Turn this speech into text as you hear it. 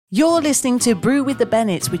You're listening to Brew with the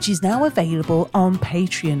Bennetts, which is now available on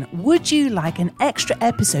Patreon. Would you like an extra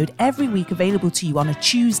episode every week available to you on a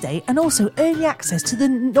Tuesday, and also early access to the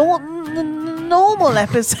normal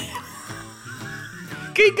episode?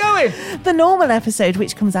 Keep going. The normal episode,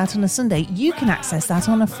 which comes out on a Sunday, you can access that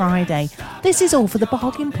on a Friday. This is all for the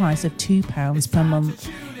bargain price of £2 per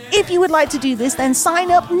month. If you would like to do this, then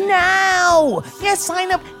sign up now. Yes,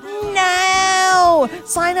 sign up now.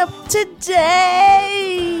 Sign up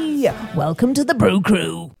today. Welcome to the Brew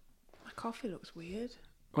Crew. My coffee looks weird.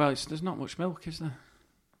 Well, there's not much milk, is there?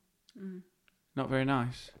 Not very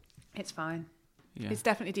nice. It's fine. Yeah. It's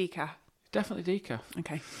definitely decaf. Definitely decaf.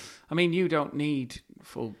 Okay. I mean, you don't need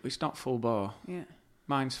full... It's not full bar. Yeah.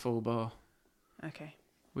 Mine's full bar. Okay.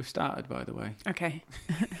 We've started, by the way. Okay.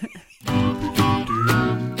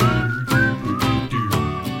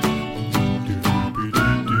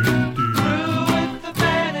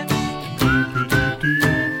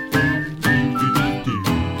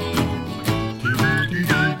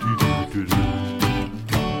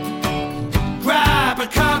 Grab a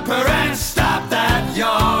cuppa and stop that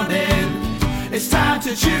yawning. It's time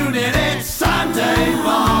to tune in, it's Sunday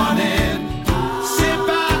morning. Sit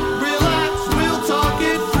back, relax, we'll talk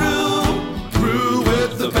it through. Brew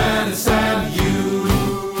with the Bennetts and you.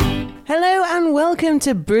 Hello and welcome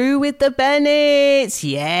to Brew with the Bennetts.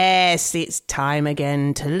 Yes, it's time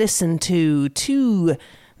again to listen to two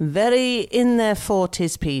very in their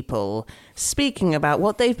 40s people speaking about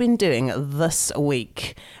what they've been doing this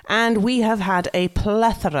week. And we have had a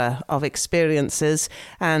plethora of experiences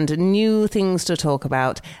and new things to talk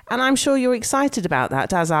about. And I'm sure you're excited about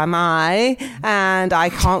that, as am I. And I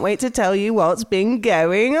can't wait to tell you what's been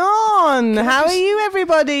going on. How are you,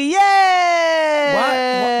 everybody? Yay!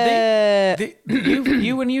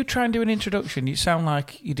 When you try and do an introduction, you sound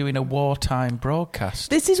like you're doing a wartime broadcast.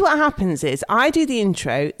 This is what happens is I do the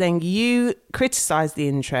intro, then you criticise the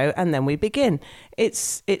intro, and then we begin.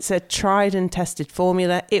 It's a tried and tested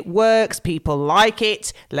formula. It works. People like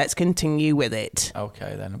it. Let's continue with it.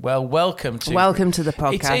 Okay, then. Well, welcome to the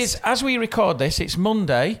podcast. It is, as we record this, it's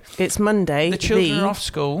Monday. It's Monday. The children are off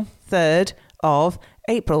school. 3rd of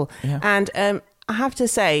April. Yeah. And I have to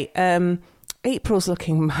say, April's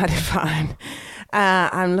looking mighty fine.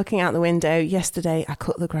 I'm looking out the window. Yesterday, I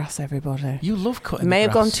cut the grass, everybody. You love cutting May the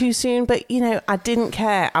have grass. gone too soon, but, I didn't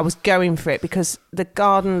care. I was going for it because the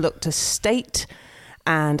garden looked a state,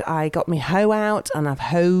 and I got my hoe out, and I've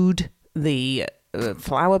hoed the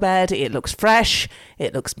flower bed. It looks fresh.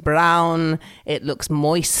 It looks brown. It looks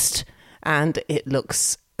moist, and it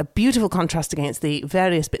looks a beautiful contrast against the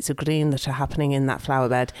various bits of green that are happening in that flower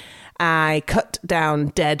bed. I cut down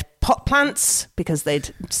dead pot plants because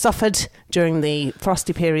they'd suffered during the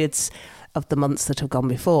frosty periods of the months that have gone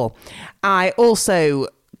before. I also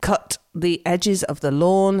cut the edges of the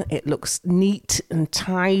lawn. It looks neat and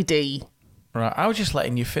tidy. Right, I was just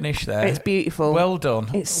letting you finish there. It's beautiful. Well done.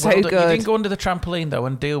 It's so well done. good. You didn't go under the trampoline, though,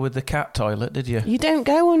 and deal with the cat toilet, did you? You don't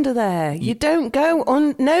go under there. You don't go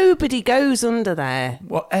on. Nobody goes under there.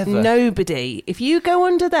 Whatever. Nobody. If you go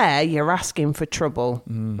under there, you're asking for trouble,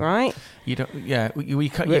 right? You don't. Yeah. You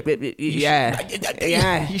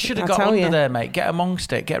should have I got tell under you. there, mate. Get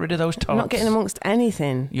amongst it. Get rid of those tops. I'm not getting amongst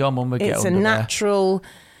anything. Your mum would get It's under a there. natural,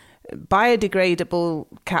 biodegradable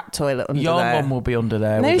cat toilet under Your there. mum will be under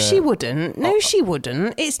there. No, with she a- wouldn't. No, she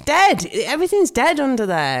wouldn't. It's dead. Everything's dead under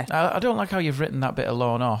there. I don't like how you've written that bit of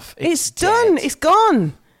lawn off. It's done. dead. It's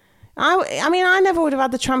gone. I mean, I never would have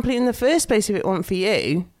had the trampoline in the first place if it weren't for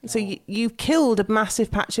you. So you've killed a massive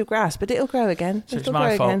patch of grass, but it'll grow again. So it's It'll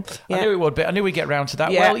my grow fault. again. I knew it would be. I knew we'd get round to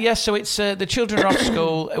that. Yeah. Well, yes, so it's the children are off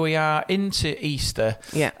school. We are into Easter.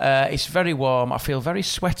 Yeah. It's very warm. I feel very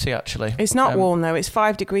sweaty, actually. It's not warm though. It's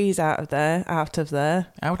 5 degrees out of there.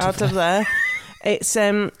 It's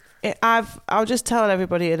I'll just tell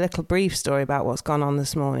everybody a little brief story about what's gone on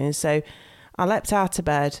this morning. So I leapt out of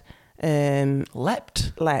bed. Literally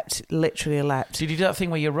leapt. Did you do that thing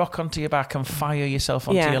where you rock onto your back and fire yourself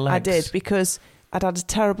onto your legs? I did, because I'd had a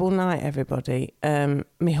terrible night, everybody.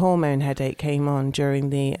 My hormone headache came on during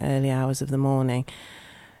the early hours of the morning.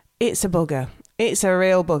 It's a bugger. It's a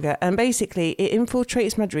real bugger. And basically, it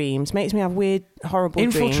infiltrates my dreams, makes me have weird, horrible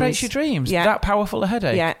dreams. Infiltrates your dreams? Yeah. That powerful a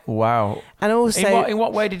headache? Yeah. Wow. And also... In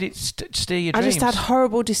what way did it steer your dreams? I just had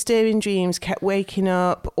horrible, disturbing dreams, kept waking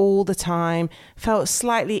up all the time, felt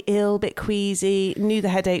slightly ill, a bit queasy, knew the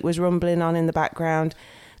headache was rumbling on in the background,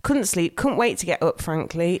 couldn't sleep, couldn't wait to get up,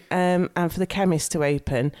 frankly, and for the chemist to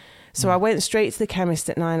open. So I went straight to the chemist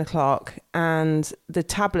at 9 o'clock, and the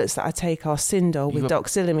tablets that I take are Sindol with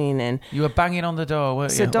doxylamine in. You were banging on the door,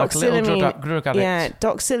 weren't So you? Like a little drug addict. Yeah,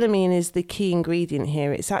 doxylamine is the key ingredient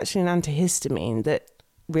here. It's actually an antihistamine that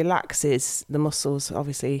relaxes the muscles,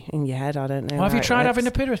 obviously, in your head. I don't know. Well, have you how it tried works. having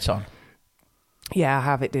a Piriton? Yeah, I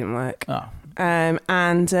have. It didn't work. Oh.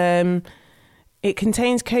 It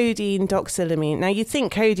contains codeine, doxylamine. Now, you'd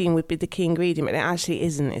think codeine would be the key ingredient, but it actually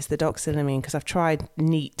isn't. It's the doxylamine, because I've tried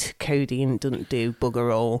neat codeine. It doesn't do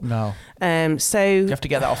bugger all. No. So You have to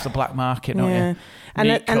get that off the black market, don't you? And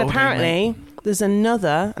Neat codeine, apparently mate. there's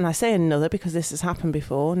another, and I say another because this has happened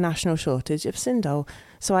before, national shortage of Sindol.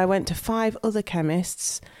 So I went to 5 other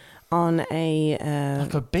chemists on a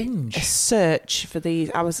Like a binge. search for these.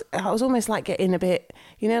 I was almost like getting a bit,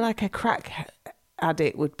 like a crack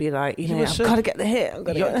addict would be like, You I've got to get the hit. I've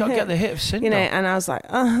got to get the hit of Sindel. and I was like,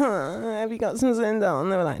 have you got some Sindol?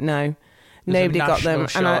 And they were like, no. There's a Nobody got them.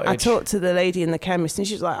 national And I shortage. talked to the lady in the chemist, and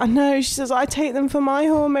she was like, I know. She says, I take them for my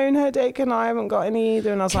hormone headache, and I haven't got any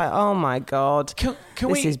either. And I was like, oh my God, Can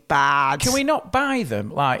this is bad. Can we not buy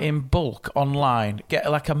them like in bulk online? Get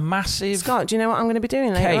like a massive Scott, do you know what I'm going to be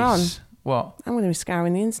doing later on? case. What? I'm going to be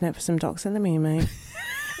scouring the internet for some doxylamine, mate.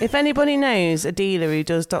 If anybody knows a dealer who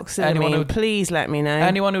does doxylamine, please let me know.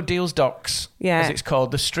 Anyone who deals docs, as it's called,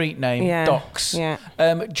 the street name, docs. Yeah.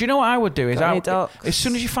 Do you know what I would do? Is Got any docs? as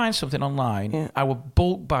soon as you find something online, I will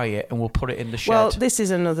bulk buy it and we'll put it in the shed. Well, this is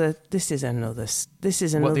another.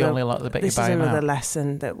 What, the only lot that This you is buy another now?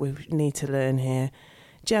 lesson that we need to learn here.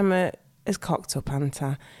 Gemma is cocked up,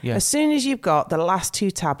 Anta. Yeah. As soon as you've got the last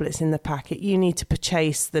 2 tablets in the packet, you need to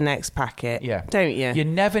purchase the next packet. Yeah. Don't you? You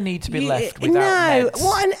never need to be left No, without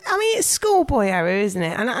meds. it's schoolboy error, isn't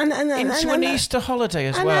it? And Into an Easter holiday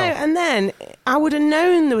as I well. know, and then I would have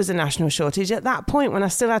known there was a national shortage at that point when I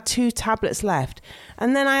still had 2 tablets left,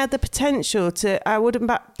 and then I had the potential I would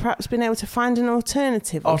have perhaps been able to find an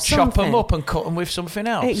alternative Or chop them something. up and cut them with something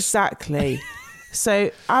else. Exactly.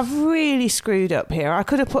 So I've really screwed up here. I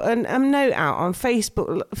could have put a note out on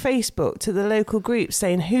Facebook to the local group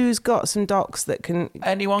saying who's got some docs that can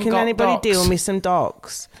Anyone can got anybody docs? deal me some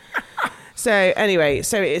docs. So anyway,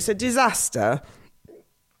 it's a disaster.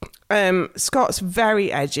 Scott's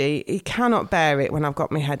very edgy. He cannot bear it when I've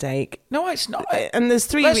got my headache. No, it's not. And there's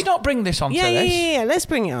 3 Let's not bring this onto this. Yeah. Let's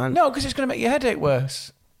bring it on. No, because it's going to make your headache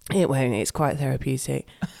worse. It won't. It's quite therapeutic.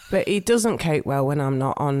 But he doesn't cope well when I'm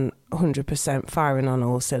not on 100% firing on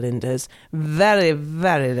all cylinders. Very,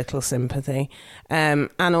 very little sympathy. And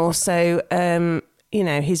also,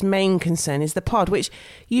 his main concern is the pod, which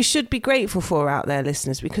you should be grateful for out there,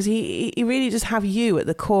 listeners, because he really does have you at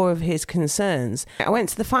the core of his concerns. I went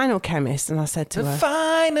to the final chemist and I said to her...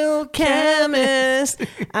 Final chemist!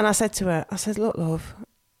 And I said to her, look, love,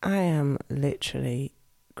 I am literally...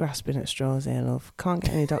 grasping at straws here, love. Can't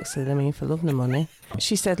get any doxylamine for love nor money.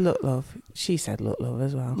 She said, look, love. She said, look, love,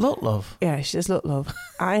 as well. Look, love? Yeah, she says, look, love,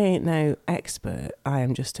 I ain't no expert. I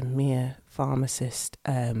am just a mere pharmacist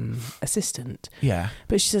assistant. Yeah.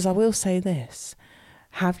 But she says, I will say this.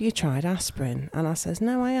 Have you tried aspirin? And I says,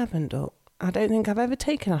 no, I haven't, Doc. I don't think I've ever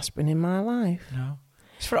taken aspirin in my life. No.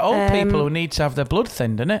 It's for old people who need to have their blood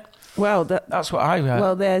thinned, isn't it? Well, that's what I heard.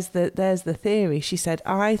 Well, there's the theory. She said,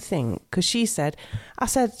 I think, because she said, I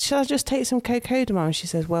said, shall I just take some cocodamol? And she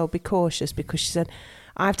says, well, be cautious, because she said,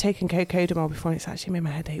 I've taken cocodamol before and it's actually made my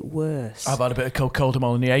headache worse. I've had a bit of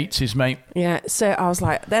cocodamol in the 80s, mate. Yeah, so I was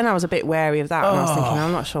like, then I was a bit wary of that, and I was thinking,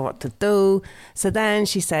 I'm not sure what to do. So then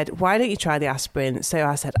she said, why don't you try the aspirin? So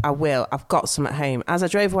I said, I will. I've got some at home. As I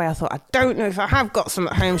drove away, I thought, I don't know if I have got some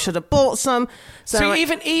at home. Should have bought some. So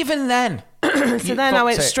even then... So then I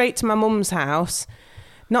went straight to my mum's house,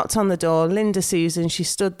 knocked on the door. Linda Susan, she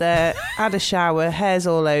stood there, had a shower, hair's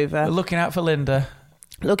all over. Looking out for Linda.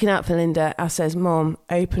 Looking out for Linda, I says, Mum,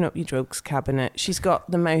 open up your drugs cabinet. She's got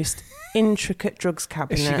the most intricate drugs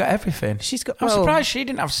cabinet. Has she got everything? She's got. I'm surprised she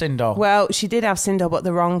didn't have Sindol. Well, she did have Sindol, but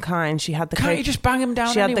the wrong kind. She had the. Can't you just bang them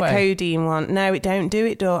down She anyway? had the codeine one. No, it don't do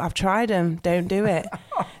it, Dor. I've tried them. Don't do it.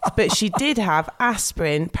 But she did have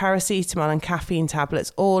aspirin, paracetamol, and caffeine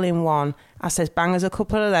tablets all in one. I says, bang us a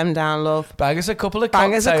couple of them down, love. Bang us a couple of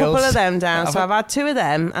Bang cocktails. us a couple of them down. So I've had 2 of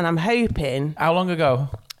them, and I'm hoping. How long ago?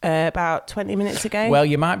 About 20 minutes ago. Well,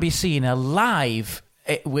 you might be seeing a live.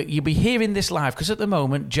 You'll be hearing this live because at the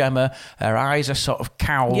moment, Gemma, her eyes are sort of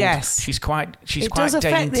cowled. Yes, she's quite does affect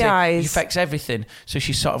dainty. the eyes. It affects everything. So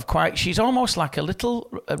she's sort of quite. She's almost like a little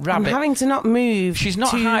rabbit. I'm having to not move. She's not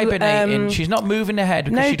hibernating. She's not moving her head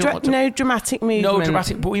because she don't want to. No dramatic movement. No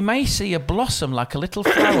dramatic. But we may see a blossom like a little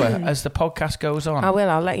flower as the podcast goes on. I will.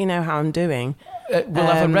 I'll let you know how I'm doing. We'll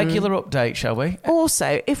have a regular update, shall we?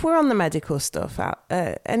 Also, if we're on the medical stuff,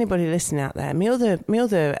 anybody listening out there, my other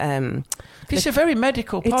It's a very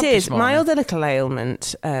medical pod It is. this morning. My other little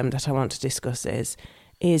ailment that I want to discuss is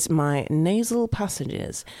is my nasal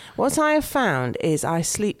passages. What I have found is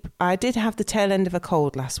I did have the tail end of a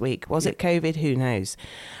cold last week. Was it COVID? Who knows?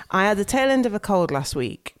 I had the tail end of a cold last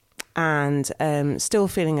week and still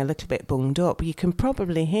feeling a little bit bunged up. You can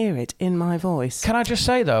probably hear it in my voice. Can I just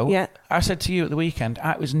say, though, Yeah. I said to you at the weekend,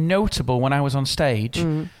 it was notable when I was on stage,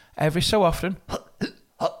 every so often,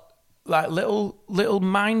 like little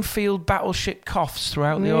minefield battleship coughs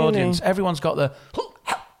throughout the Really? audience. Everyone's got the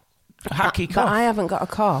hacky But cough. I haven't got a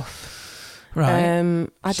cough. Right.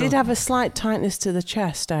 I did have a slight tightness to the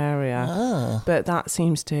chest area, but that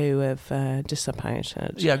seems to have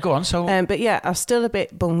dissipated. Yeah, go on. So, But yeah, I'm still a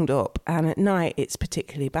bit bunged up, and at night it's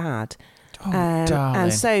particularly bad. darling,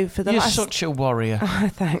 and so for the you're last such a warrior.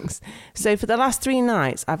 thanks. So for the last 3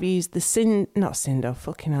 nights, I've used the not Cinder.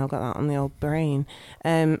 Fucking hell, got that on the old brain.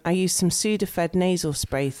 I used some Sudafed nasal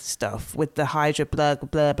spray stuff with the Hydra blah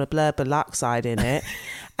blah blah blah peroxide in it,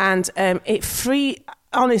 and it free.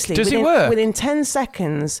 Honestly, Does it work? Within 10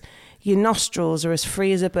 seconds, your nostrils are as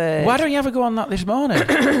free as a bird. Why don't you ever go on that this morning?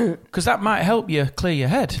 Because that might help you clear your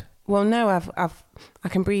head. Well, no, I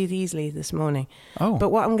can breathe easily this morning. Oh. But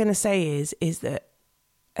what I'm going to say is that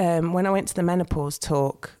when I went to the menopause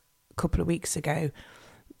talk a couple of weeks ago,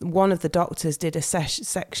 one of the doctors did a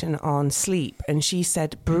section on sleep, and she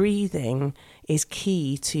said breathing is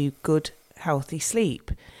key to good, healthy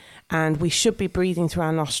sleep. And we should be breathing through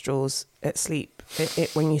our nostrils at sleep,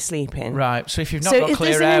 when you're sleeping. Right, so if you've not got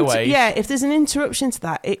clear airways... if there's an interruption to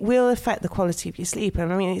that, it will affect the quality of your sleep.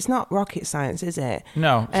 And I mean, it's not rocket science, is it?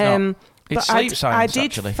 No, it's not. It's sleep science, I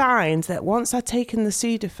did actually. find that once I'd taken the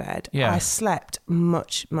Sudafed, Yeah. I slept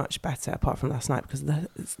much, much better, apart from last night because of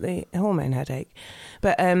the hormone headache.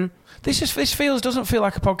 But This doesn't feel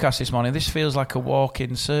like a podcast this morning. This feels like a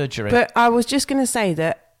walk-in surgery. but I was just going to say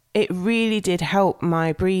that it really did help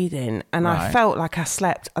my breathing, and Right. I felt like I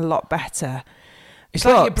slept a lot better. It's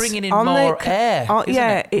like But you're bringing in on more the- air, isn't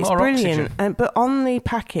yeah, it? it's More brilliant. oxygen. But on the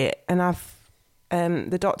packet,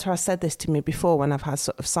 and the doctor has said this to me before when I've had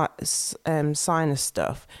sort of sinus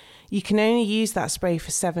stuff, you can only use that spray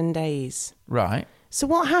for 7 days. Right. So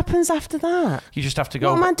what happens after that? You just have to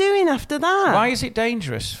go... What am I doing after that? Why is it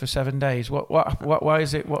dangerous for 7 days? Why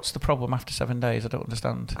is it? What's the problem after 7 days? I don't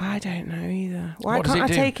understand. I don't know either. Why What does can't I it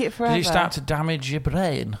do? take it forever? Does it start to damage your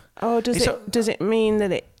brain? Oh, does it mean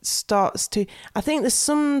that it starts to... I think there's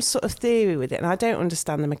some sort of theory with it, and I don't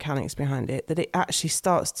understand the mechanics behind it, that it actually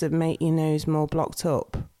starts to make your nose more blocked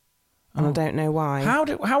up. And I don't know why. How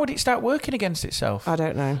would it start working against itself? I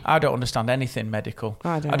don't know. I don't understand anything medical.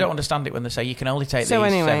 I don't. understand it when they say you can only take So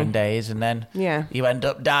these anyway. 7 days and then Yeah. you end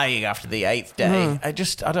up dying after the 8th day. I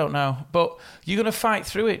don't know. But you're going to fight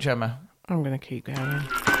through it, Gemma. I'm going to keep going.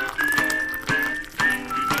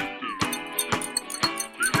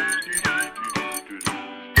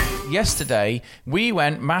 Yesterday, we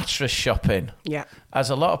went mattress shopping. Yeah. As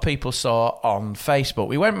a lot of people saw on Facebook.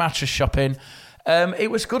 We went mattress shopping. It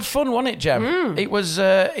was good fun, wasn't it, Gem? It was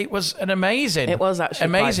an amazing... It was actually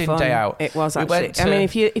amazing quite fun. day out. It was We actually. went I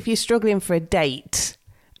mean, if you're struggling for a date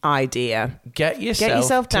idea, Get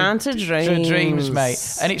yourself down to dreams,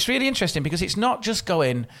 mate. And it's really interesting because it's not just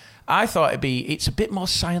going... I thought it's a bit more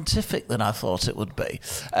scientific than I thought it would be.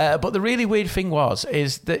 But the really weird thing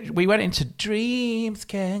is that we went into Dreams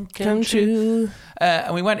Can Come True.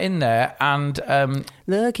 And we went in there and...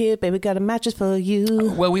 look here, baby, got a mattress for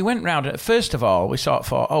you. Well, we went round. First of all, we sort of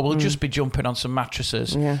thought, we'll just be jumping on some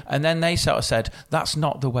mattresses. Yeah. And then they sort of said, that's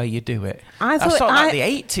not the way you do it. I That's thought- sort of like I-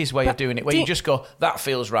 the 80s way of but doing it, where do you you- just go, that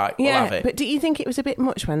feels right, we'll have it. But do you think it was a bit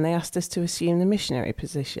much when they asked us to assume the missionary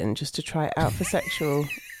position just to try it out for sexual...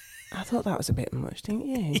 I thought that was a bit much, didn't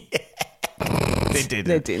you? They didn't.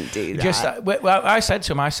 They didn't do that. Well, I said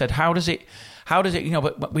to him, how does it,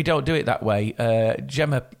 but we don't do it that way.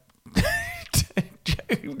 Gemma,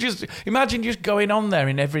 just imagine just going on there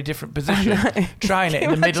in every different position, trying it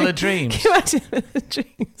in the middle of dreams. Can you imagine the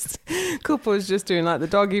dreams? Couples just doing like the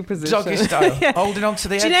doggy position. Doggy style, Yeah. holding on to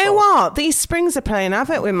the Do you know headboard. what? These springs are playing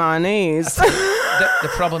havoc with my knees. The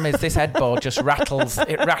problem is this headboard just rattles.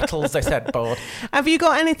 It rattles this headboard. Have you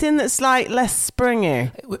got anything that's like less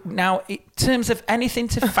springy? Now, in terms of anything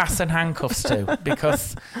to fasten handcuffs to,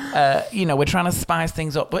 because, we're trying to spice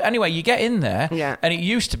things up. But anyway, you get in there, Yeah. and it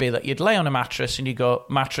used to be that you'd lay on a mattress and you go,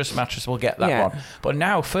 mattress, we'll get that Yeah. one. But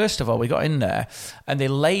now, first of all, we got in there and they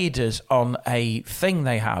laid us on a thing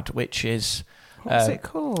they had, which is What's it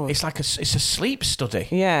called? It's like it's a sleep study.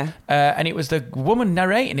 Yeah. And it was the woman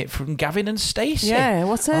narrating it from Gavin and Stacey. Yeah,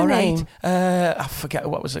 what's her name? I forget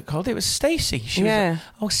what was it called. It was Stacey. She was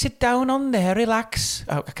like, sit down on there, relax.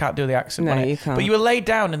 Oh, I can't do the accent. No, you can't. But you were laid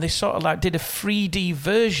down and they sort of like did a 3D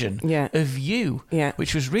version of you,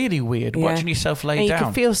 which was really weird, watching yourself lay and down. You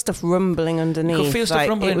could feel stuff rumbling underneath. You could feel stuff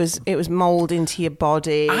rumbling. It was mould into your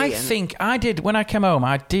body. I think I did, when I came home,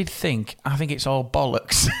 I think it's all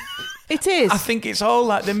bollocks. It is. I think it's all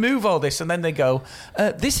like they move all this and then they go,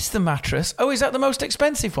 this is the mattress. Oh, is that the most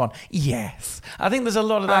expensive one? Yes. I think there's a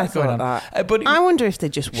lot of that going on. But I wonder if they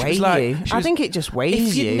just weigh you. I think it just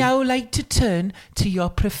weighs you. If you now like to turn to your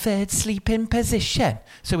preferred sleeping position.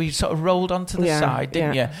 So we sort of rolled onto the side,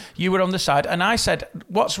 didn't you? You were on the side. And I said,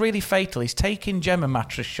 what's really fatal is taking Gemma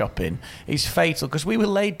mattress shopping is fatal because we were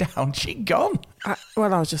laid down. She'd gone. I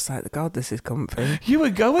was just like, God, this is comfy. You were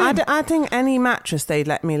going. I think any mattress they'd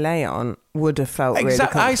let me lay on would have felt really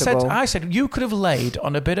comfortable. I said, you could have laid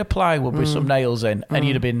on a bit of plywood with some nails in and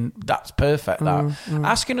you'd have been, that's perfect, that.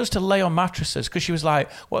 Asking us to lay on mattresses, because she was like,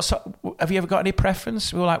 have you ever got any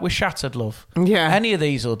preference? We were like, we're shattered, love. Yeah. Any of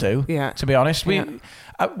these will do, to be honest. Yeah.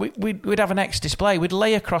 We'd have an X display. We'd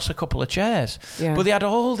lay across a couple of chairs. Yeah. But they had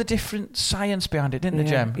all the different science behind it, didn't they,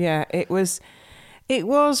 Gem? Yeah, it was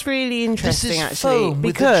really interesting, this is actually. Foam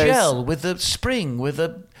with the gel, with the spring, with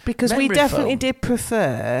the because we definitely did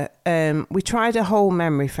prefer. We tried a whole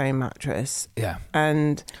memory foam mattress. Yeah,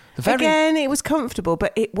 and again, it was comfortable,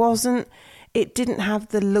 but it wasn't. It didn't have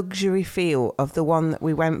the luxury feel of the one that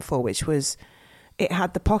we went for, which was. It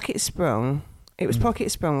had the pocket sprung. It was pocket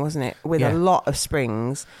sprung, wasn't it? With a lot of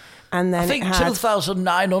springs. And then I think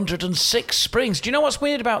 2,906 springs. Do you know what's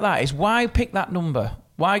weird about that? Is why pick that number?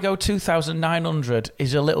 Why go 2,900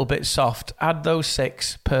 is a little bit soft. Add those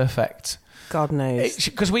 6, perfect. God knows.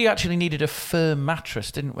 Because we actually needed a firm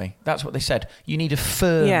mattress, didn't we? That's what they said. You need a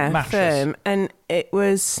firm mattress. Yeah, firm. And it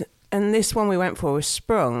was... And this one we went for was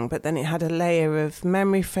sprung, but then it had a layer of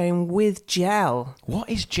memory foam with gel. What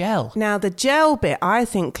is gel? Now, the gel bit, I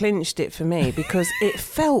think, clinched it for me because it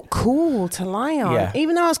felt cool to lie on. Yeah.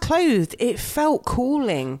 Even though I was clothed, it felt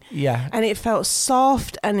cooling. Yeah. And it felt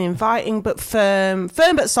soft and inviting, but firm.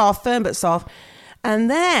 Firm but soft, firm but soft. And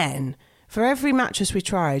then... For every mattress we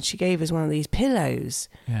tried, she gave us one of these pillows.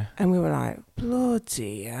 Yeah. And we were like,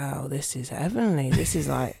 bloody hell, this is heavenly. This is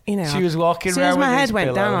like, you know. She was walking around with these pillows. As soon as my head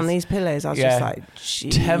went down on these pillows, I was just like,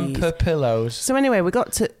 jeez. Temper pillows. So anyway, we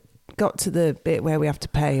got to the bit where we have to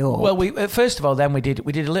pay up. Well, we first of all, then we did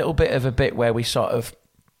a little bit of a bit where we sort of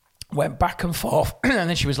went back and forth, and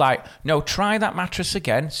then she was like, no, try that mattress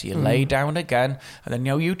again. So you lay down again, and then,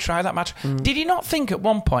 no, you try that mattress. Did you not think at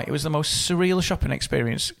one point it was the most surreal shopping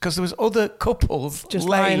experience? Because there was other couples just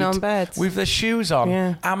lying on beds with their shoes on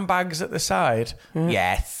and bags at the side.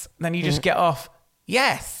 Yes. And then you just get off.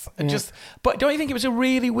 Yes. And but don't you think it was a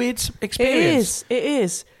really weird experience? It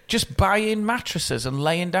is. Just buying mattresses and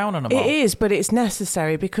laying down on them all. It is, but it's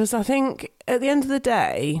necessary because I think at the end of the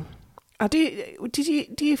day... Do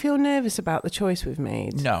you feel nervous about the choice we've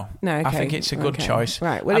made? No. Okay. I think it's a good choice.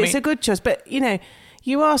 Right. Well, it's a good choice, but you know,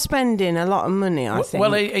 you are spending a lot of money. I think.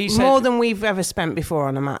 Well, he said, more than we've ever spent before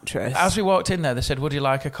on a mattress. As we walked in there, they said, "Would you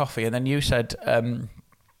like a coffee?" And then you said,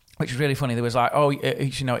 which was really funny. There was like, "Oh,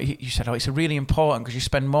 you know," you said, "Oh, it's really important because you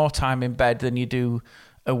spend more time in bed than you do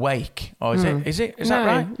awake." Or is it? Is that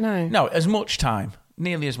right? No, as much time,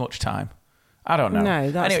 nearly as much time. I don't know.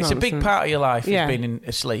 No, that's anyway, it's a big part of your life is being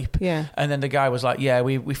asleep. Yeah. And then the guy was like, yeah,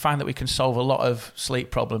 we find that we can solve a lot of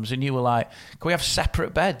sleep problems. And you were like, can we have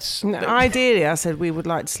separate beds? No, ideally, I said we would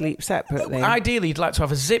like to sleep separately. Ideally, you'd like to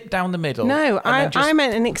have a zip down the middle. No, I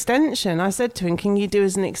meant an extension. I said to him, can you do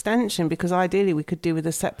as an extension? Because ideally, we could do with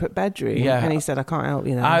a separate bedroom. Yeah. And he said, I can't help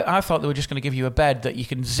you there. I thought they were just going to give you a bed that you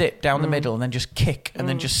can zip down the middle and then just kick and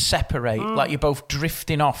then just separate, like you're both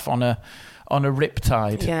drifting off on a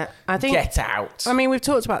riptide. Yeah, I think... Get out. I mean, we've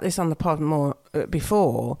talked about this on the pod more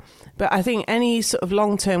before, but I think any sort of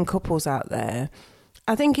long-term couples out there,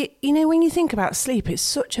 I think, when you think about sleep, it's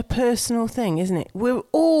such a personal thing, isn't it? We're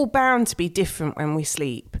all bound to be different when we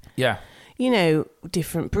sleep. Yeah. You know,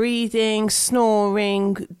 different breathing,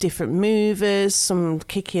 snoring, different movers, some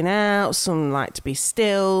kicking out, some like to be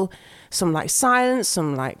still, some like silence,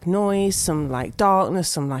 some like noise, some like darkness,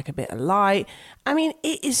 some like a bit of light. I mean,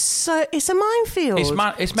 it's a minefield.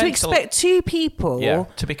 It's to expect two people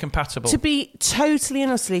to be compatible. To be totally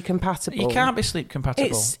and utterly compatible. You can't be sleep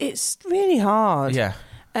compatible. It's really hard. Yeah.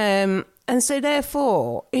 And so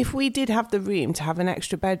therefore, if we did have the room to have an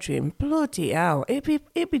extra bedroom, bloody hell, it'd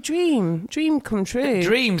be dream come true.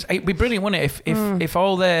 Dreams. It'd be brilliant, wouldn't it? If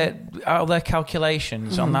all their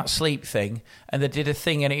calculations on that sleep thing, and they did a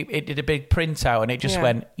thing, and it did a big printout, and it just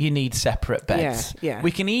went, you need separate beds. Yeah.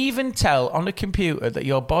 We can even tell on the computer that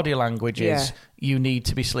your body language is you need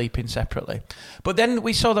to be sleeping separately. But then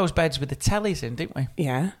we saw those beds with the tellies in, didn't we?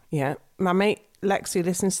 Yeah. My mate Lex, who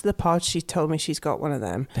listens to the pod, she told me she's got one of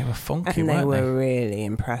them. They were funky, and weren't they were really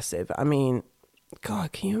impressive. I mean,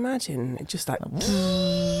 God, can you imagine? It just like...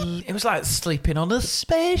 It was like sleeping on a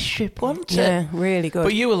spaceship, wasn't it? Yeah, really good.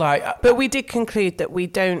 But you were like... But we did conclude that we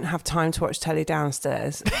don't have time to watch telly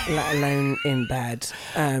downstairs, let alone in bed.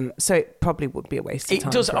 So it probably would be a waste of time.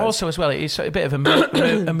 It does also as well. It's a bit of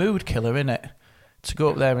a mood killer, isn't it? To go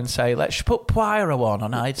up there and say, let's put Poirot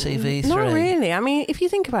on ITV3. Not really. I mean, if you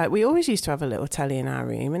think about it, we always used to have a little telly in our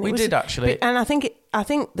room. And we did, actually. And I think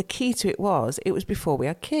the key to it was before we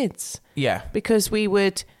had kids. Yeah. Because we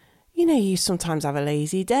would... you sometimes have a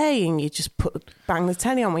lazy day and you just bang the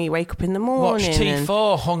telly on when you wake up in the morning. Watch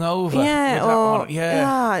T4 hungover.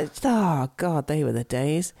 Yeah, oh God, they were the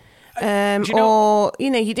days.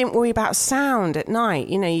 You didn't worry about sound at night.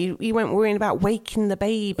 You weren't worrying about waking the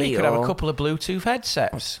baby. You could have a couple of Bluetooth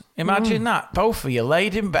headsets. Imagine that. Both of you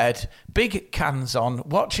laid in bed, big cans on,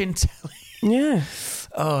 watching telly. Yeah.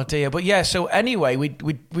 Oh dear, but yeah. So anyway,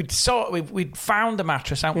 we'd found the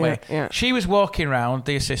mattress, hadn't we? Yeah. She was walking around,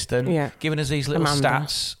 the assistant, giving us these little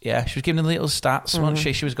stats. Yeah, she was giving them little stats. Wasn't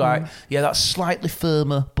she? She was like, "Yeah, that's slightly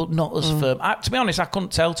firmer, but not as firm." To be honest, I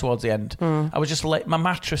couldn't tell towards the end. I was just like, my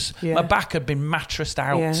mattress, my back had been mattressed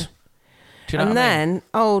out. Yeah. Do you know what I mean? Then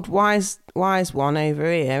old wise one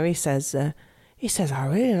over here, he says, "I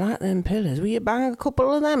really like them pillows. Will you bang a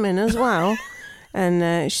couple of them in as well?"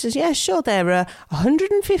 And she says, yeah, sure, they're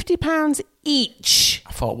 £150 each.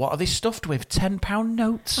 I thought, what are they stuffed with? £10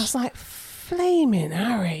 notes? I was like, flaming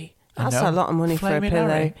Harry. That's a lot of money Flaming for a pillow.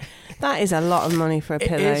 Harry. That is a lot of money for a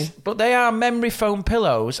pillow. It is, but they are memory foam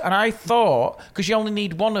pillows, and I thought, because you only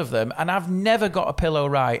need one of them, and I've never got a pillow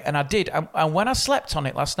right, and I did, and when I slept on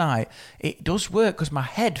it last night, it does work, because my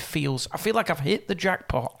head I feel like I've hit the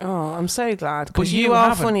jackpot. Oh, I'm so glad, But because you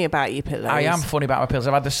are funny about your pillows. I am funny about my pillows.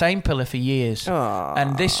 I've had the same pillow for years,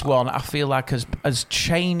 and this one I feel like has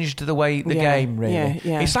changed the way the game, really.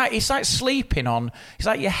 Yeah. It's like sleeping on, it's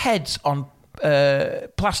like your head's on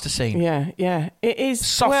plasticine. Yeah. It is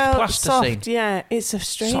soft plasticine. Soft, yeah. It's a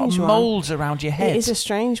strange sort of one. moulds around your head. It is a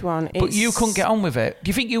strange one. But you couldn't get on with it. Do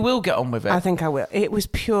you think you will get on with it? I think I will. It was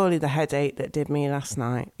purely the headache that did me last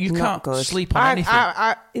night. You Not can't good. sleep on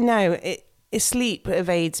anything. No, sleep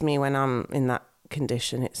evades me when I'm in that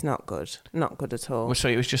condition. It's not good. Not good at all. So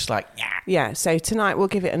it was just like, yeah. So tonight we'll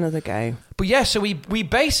give it another go. But yeah, so we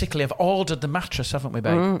basically have ordered the mattress, haven't we,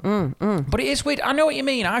 babe? But it is weird. I know what you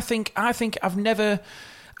mean. I think I've never.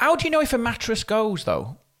 How do you know if a mattress goes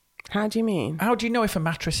though? How do you mean? How do you know if a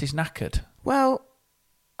mattress is knackered? Well,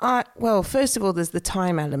 first of all, there's the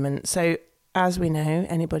time element. So as we know,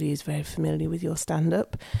 anybody who's very familiar with your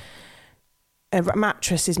stand-up, a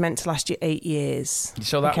mattress is meant to last you 8 years.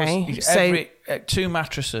 So that was every 2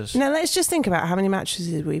 mattresses. Now let's just think about how many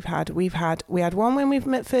mattresses we've had. We had one when we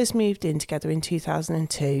first moved in together in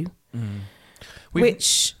 2002.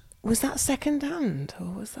 Which was that second hand or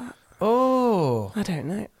was that? Oh, I don't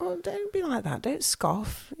know. Oh, don't be like that. Don't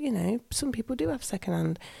scoff. Some people do have second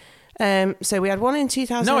hand. So we had one in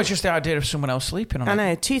 2000. No, it's just the idea of someone else sleeping on it. I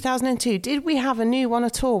know, 2002. Did we have a new one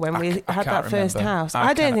at all when we had that first house?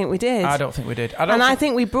 I don't think we did. I don't think we did. I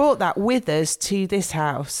think we brought that with us to this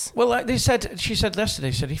house. Well, like she said yesterday,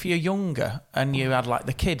 if you're younger and you had like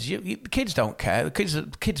the kids, kids don't care. The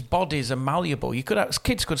kids' bodies are malleable.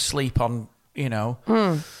 Kids could sleep on,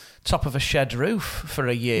 top of a shed roof for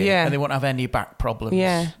a year and they won't have any back problems.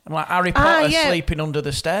 Yeah. Like Harry Potter sleeping under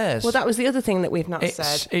the stairs. Well, that was the other thing that we've not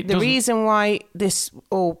said. The reason why this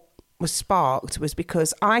all was sparked was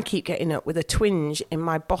because I keep getting up with a twinge in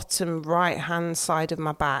my bottom right-hand side of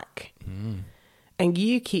my back. And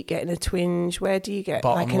you keep getting a twinge. Where do you get?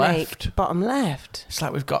 Bottom like an left. ache? Bottom left. It's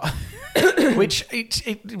like we've got... which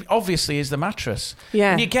it obviously is the mattress.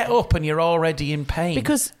 Yeah. And you get up and you're already in pain.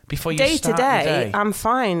 Because before you day start to your day, day. I'm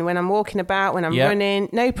fine. When I'm walking about, when I'm running,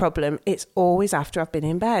 no problem. It's always after I've been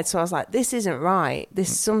in bed. So I was like, this isn't right.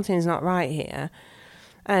 Something's not right here.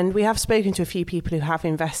 And we have spoken to a few people who have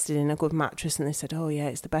invested in a good mattress and they said, oh yeah,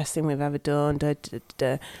 it's the best thing we've ever done.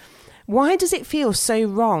 Why does it feel so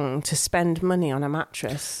wrong to spend money on a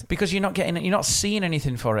mattress? Because you're not seeing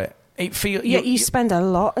anything for it. It feels. Yeah, you spend a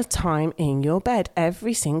lot of time in your bed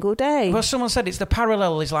every single day. Well, someone said it's the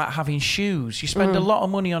parallel is like having shoes. You spend a lot of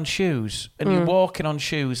money on shoes, and you're walking on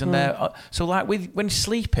shoes, and they're so like when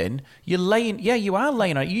sleeping, you're laying. Yeah, you are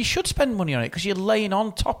laying on it. You should spend money on it because you're laying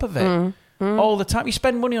on top of it all the time. You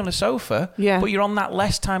spend money on a sofa, but you're on that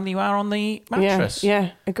less time than you are on the mattress.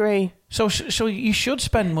 Yeah, agree. So you should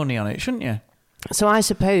spend money on it, shouldn't you? So I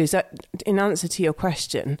suppose that in answer to your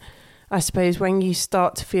question, I suppose when you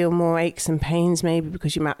start to feel more aches and pains, maybe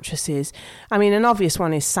because your mattress is... I mean, an obvious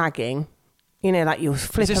one is sagging. You know, like you'll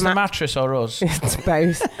flip Is this the mattress or us? It's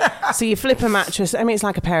both. So you flip a mattress. I mean, it's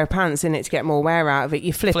like a pair of pants, isn't it, to get more wear out of it.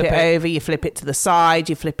 You flip it over, you flip it to the side,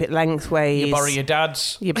 you flip it lengthways. You borrow your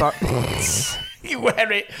dad's. You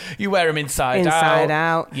wear them inside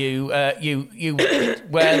out. You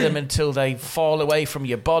wear them until they fall away from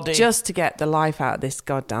your body. Just to get the life out of this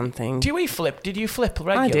goddamn thing. Did you flip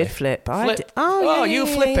regularly? I did flip. You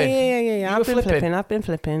flipping? Yeah. I've been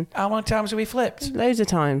flipping. How many times have we flipped? Loads of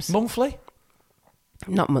times. Monthly?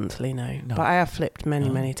 Not monthly, no. But I have flipped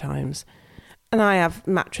many times. And I have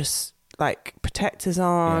mattress like protectors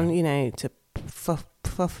on, you know, to puff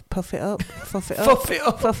it up. Fuff it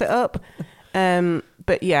up.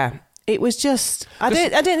 But yeah, it was just I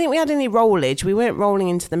don't think we had any rollage. We weren't rolling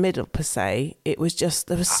into the middle per se. It was just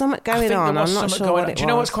there was something going on. I'm not sure what it was. Do you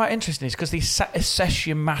know what's quite interesting is because they assess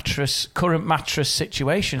your current mattress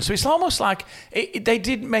situation. So it's almost like they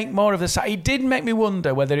did make more of the. It did make me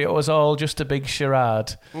wonder whether it was all just a big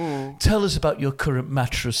charade. Tell us about your current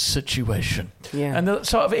mattress situation. Yeah, and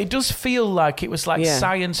it does feel like it was like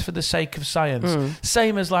science for the sake of science.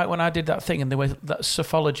 Same as like when I did that thing and they were that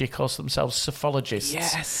psephology calls themselves psephologists.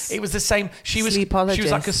 Yes, it was the same. She was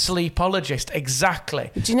like a sleepologist, exactly.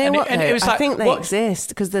 Do you know what? It was I think they exist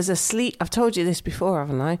because there's a sleep. I've told you this before,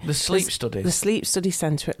 haven't I? The sleep studies. The Sleep Study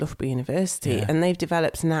Centre at Loughborough University, and they've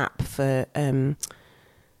developed an app for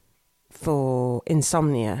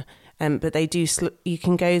insomnia. But they do. You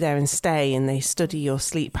can go there and stay, and they study your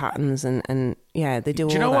sleep patterns, and they do.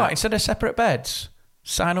 Do you know what? Instead of separate beds,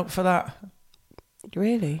 sign up for that.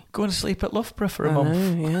 Really? Go and sleep at Loughborough for a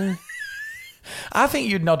month. Yeah. I think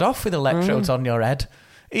you'd nod off with electrodes on your head,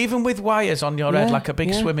 even with wires on your head, like a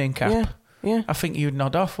big swimming cap. Yeah. I think you'd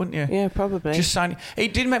nod off, wouldn't you? Yeah, probably. Just sign.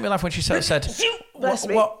 It did make me laugh when she said, Bless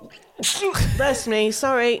me. Bless me.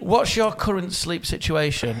 Sorry. What's your current sleep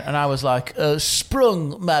situation? And I was like,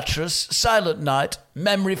 sprung mattress, silent night,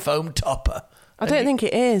 memory foam topper. I don't think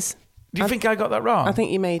it is. Do you think I got that wrong? I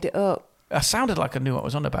think you made it up. I sounded like I knew what I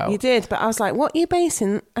was on about. You did, but I was like, what are you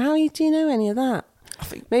basing? Do you know any of that? I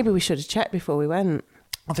think maybe we should have checked before we went.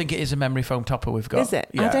 I think it is a memory foam topper we've got. Is it?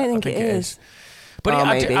 Yeah, I don't think it is. But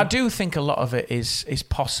I do think a lot of it is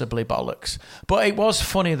possibly bollocks. But it was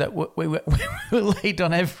funny that we were laid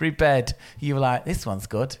on every bed. You were like, this one's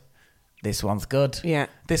good. This one's good. Yeah.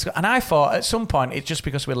 And I thought at some point it's just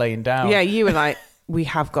because we're laying down. Yeah, you were like, we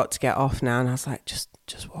have got to get off now. And I was like, just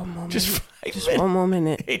one more minute. Just one more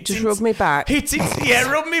minute. Just rub me back.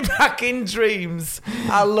 Rub me back in dreams.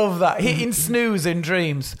 I love that. Hitting snooze in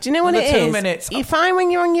dreams. Do you know what it is? 2 minutes. You're fine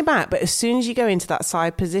when you're on your back, but as soon as you go into that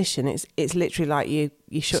side position, it's literally like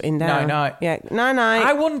you're shutting down. Night. Yeah, night.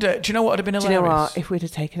 I wonder, do you know what would have been hilarious? Do you know what? If we'd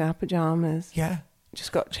have taken our pyjamas. Yeah.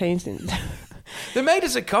 Just got changed in. They made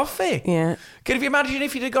us a coffee. Yeah. Can you imagine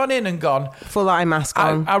if you'd have gone in and gone... Full eye mask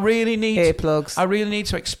on. I really need... Earplugs. I really need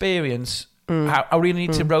to experience... I really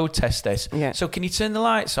need to road test this. Yeah. So can you turn the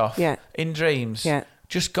lights off in dreams? Yeah.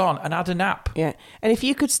 Just gone and had a nap. Yeah. And if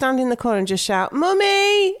you could stand in the corner and just shout,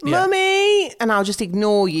 Mummy, Mummy, and I'll just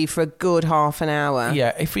ignore you for a good half an hour.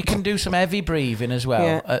 Yeah. If we can do some heavy breathing as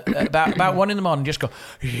well. About 1 a.m, just go...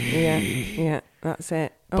 Yeah. That's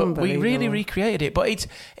it. But we really recreated it. But it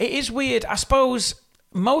is weird. I suppose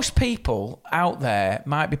most people out there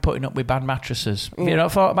might be putting up with bad mattresses. Have you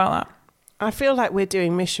not thought about that? I feel like we're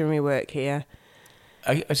doing missionary work here.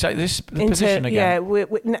 So this position again?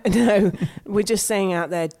 Yeah, we're just saying out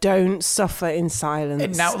there, don't suffer in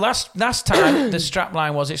silence. Now, last time the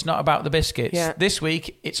strapline was, it's not about the biscuits. Yeah. This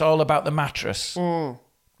week, it's all about the mattress.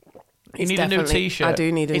 You need a new T-shirt. I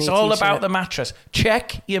do need a new T-shirt. It's all about the mattress.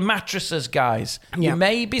 Check your mattresses, guys. Yeah. You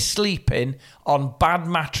may be sleeping on bad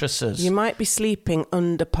mattresses. You might be sleeping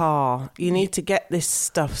under par. You need to get this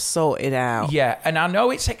stuff sorted out. Yeah, and I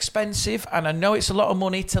know it's expensive, and I know it's a lot of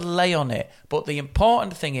money to lay on it, but the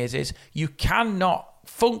important thing is you cannot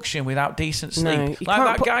function without decent sleep. No,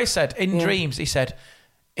 like that guy said in dreams, he said,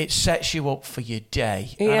 it sets you up for your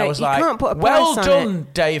day. Yeah, and I was like, can't put a price well on done,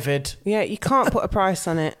 it. David. Yeah, you can't put a price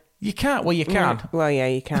on it. You can't. Well, you can. Well, yeah,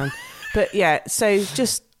 you can. But yeah, so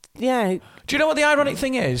just yeah. Do you know what the ironic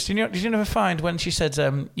thing is? Did you never find when she said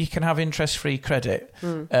you can have interest-free credit?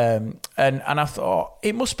 And I thought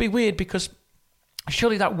it must be weird because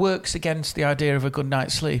surely that works against the idea of a good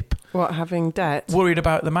night's sleep. What, having debt? Worried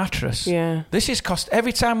about the mattress. Yeah. This is cost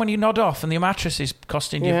every time when you nod off and the mattress is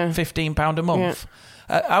costing you £15 a month.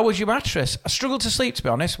 Yeah. How was your mattress? I struggle to sleep, to be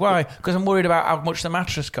honest. Why? Because I'm worried about how much the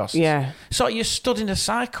mattress costs. Yeah. So you're stood in a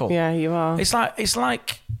cycle. Yeah, you are. It's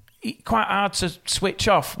like quite hard to switch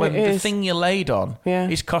off when the thing you laid on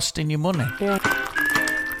is costing you money. Yeah.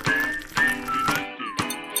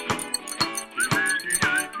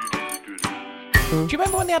 Do you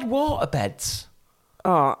remember when they had water beds?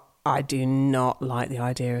 Oh, I do not like the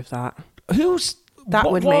idea of that.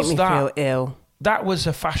 That would make me feel ill. That was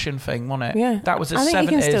a fashion thing, wasn't it? Yeah. That was the 70s. I think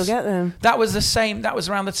you can still get them. That was the same. That was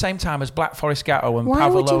around the same time as Black Forest Gatto and Why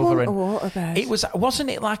would you Pavlova. want a waterbed? It was. Wasn't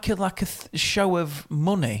it like a show of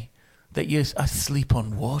money that you sleep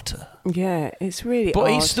on water? Yeah, it's really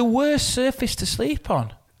But odd. it's the worst surface to sleep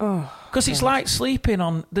on. Oh, because it's like sleeping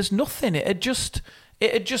on. There's nothing. It'd just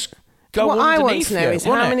go what underneath I want to know you, is how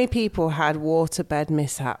wouldn't it? many people had waterbed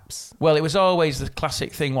mishaps. Well, it was always the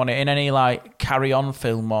classic thing, wasn't it? In any like carry-on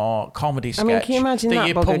film or comedy sketch. I mean, can you imagine that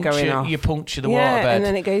you bugger going off? You puncture the Yeah, waterbed. and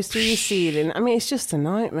then it goes through your ceiling. I mean, it's just a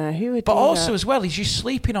nightmare. Who would But do also that? as well, is you're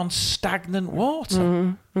sleeping on stagnant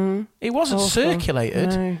water. It wasn't circulated.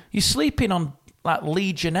 No. You're sleeping on like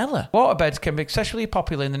Legionella. Waterbeds can be especially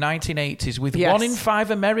popular in the 1980s with Yes. 1 in 5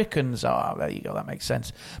 Americans. Oh, there you go. That makes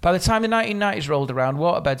sense. By the time the 1990s rolled around,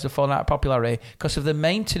 waterbeds have fallen out of popularity because of the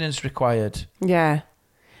maintenance required. Yeah.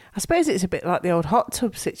 I suppose it's a bit like the old hot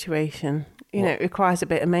tub situation. You know, it requires a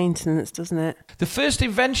bit of maintenance, doesn't it? The first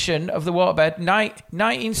invention of the waterbed,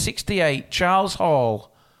 1968, Charles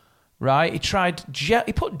Hall. Right?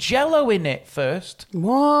 He put Jello in it first.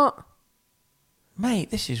 What?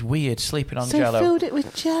 Mate, this is weird, sleeping on So Jello. filled it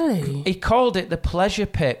with jelly? He called it the pleasure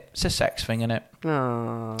pit. It's a sex thing, isn't it?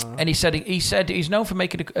 Oh. And he said he's known for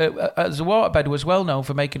making as a waterbed was well known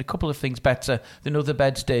for making a couple of things better than other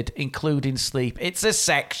beds did, including sleep. It's a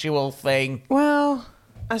sexual thing. Well,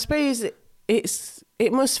 I suppose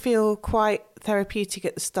it must feel quite therapeutic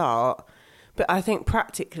at the start, but I think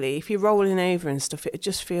practically, if you're rolling over and stuff, it'd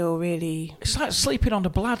just feel really... It's like sleeping on a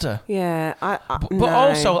bladder. Yeah, But no.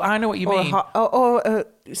 also, I know what you mean. Or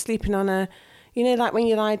sleeping on a... You know, like when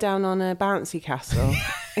you lie down on a bouncy castle.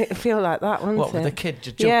 It'd feel like that, wouldn't it? What, with the kid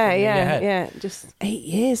just jumping in your head? Yeah. Just 8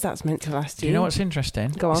 years that's meant to last Do you know what's interesting?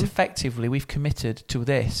 Go It's on. effectively, we've committed to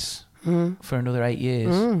this for another 8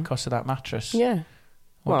 years because of that mattress. Yeah.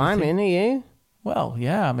 What Well, do you I'm think? in, are you? Well,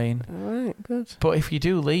 yeah, I mean... All right, good. But if you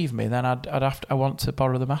do leave me, then I want to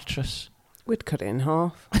borrow the mattress. We'd cut it in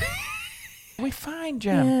half. We're fine,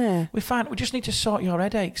 Jem. Yeah. We're fine. We just need to sort your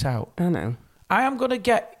headaches out. I know. I'm going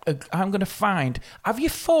to find... Have you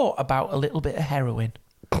thought about a little bit of heroin?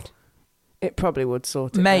 It probably would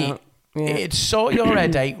sort it Mate, out. Yeah. it'd sort your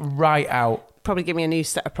headache right out. Probably give me a new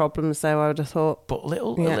set of problems, though, I would have thought. But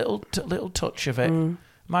a Yeah. little touch of it. In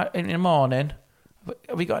the morning...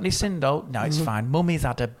 Have we got any Sindel? No, it's fine. Mummy's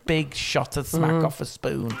had a big shot of smack off a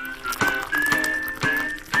spoon.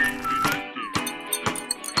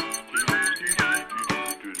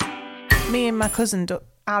 Me and my cousin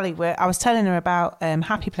Ali, I was telling her about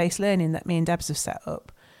Happy Place Learning that me and Debs have set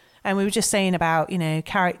up, and we were just saying about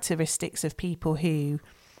characteristics of people who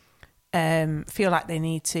feel like they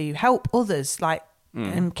need to help others, like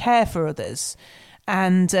and care for others,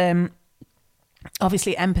 and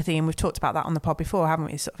obviously empathy, and we've talked about that on the pod before, haven't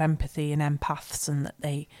we? Sort of empathy and empaths, and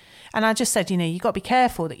and I just said, you've got to be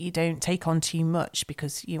careful that you don't take on too much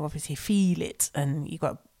because you obviously feel it, and you've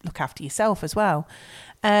got to look after yourself as well.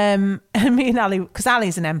 And me and Ali, because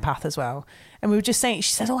Ali's an empath as well, and we were just saying,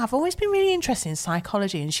 she said, I've always been really interested in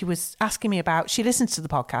psychology, and she was asking me about, she listens to the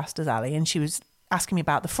podcast as Ali, and she was asking me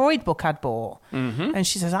about the Freud book I'd bought, and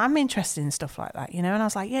she says, I'm interested in stuff like that, and I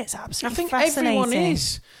was like, yeah, it's absolutely I think fascinating. everyone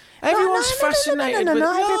is. Everyone's fascinated. No, with-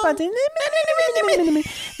 not everybody.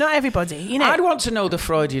 Not everybody. I'd want to know the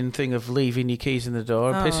Freudian thing of leaving your keys in the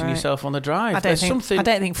door and pissing yourself on the drive. I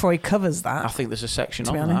don't think Freud covers that. I think there's a section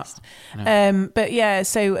to be on honest. that. But yeah,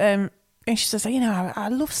 so and she says, I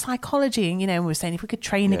love psychology, and we were saying if we could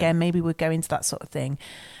train again, maybe we'd go into that sort of thing.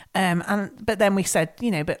 But then we said,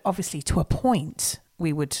 but obviously to a point,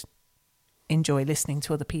 we would enjoy listening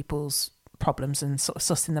to other people's problems and sort of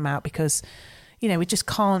sussing them out because, we just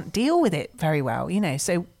can't deal with it very well,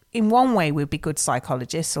 So in one way, we'd be good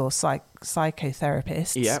psychologists or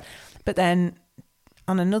psychotherapists. Yeah. But then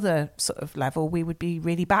on another sort of level, we would be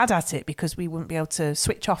really bad at it because we wouldn't be able to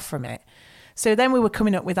switch off from it. So then we were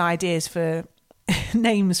coming up with ideas for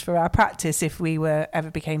names for our practice if we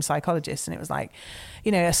ever became psychologists, and it was like,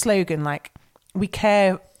 a slogan like, we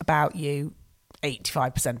care about you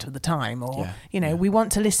 85% of the time, or we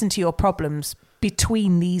want to listen to your problems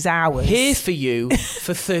between these hours. Here for you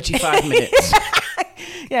for 35 minutes.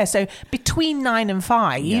 Yeah, so between 9 and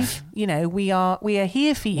 5, we are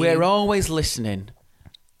here for you. We're always listening,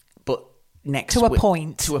 but next to a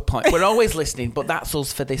point. To a point. We're always listening, but that's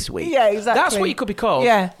us for this week. Yeah, exactly. That's what you could be called.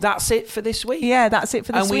 Yeah. That's it for this week. Yeah, that's it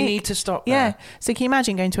for this week. And we need to stop there. Yeah. So can you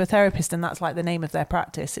imagine going to a therapist and that's like the name of their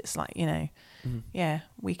practice? It's like, yeah,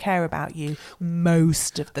 we care about you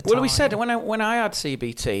most of the time. Well, we said when I had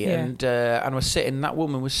CBT and was sitting, that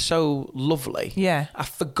woman was so lovely. Yeah. I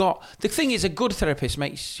forgot. The thing is, a good therapist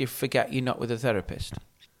makes you forget you're not with a therapist.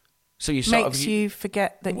 So you makes you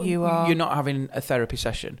forget that you're not having a therapy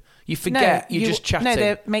session. You forget you're just chatting. No,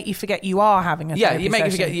 they make you forget you are having a therapy session. Yeah, you make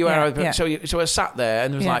you forget you are. Yeah. So I sat there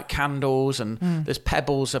and there was like candles and there's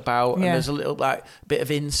pebbles about and there's a little like bit of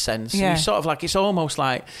incense. Yeah. And you sort of like it's almost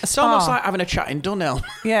like having a chat in Dunhill.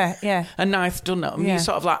 Yeah, yeah. A nice Dunhill. And you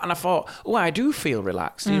sort of like, and I thought, I do feel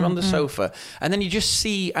relaxed. And you're on the sofa, and then you just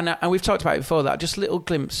see, and we've talked about it before, that just little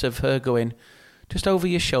glimpse of her going just over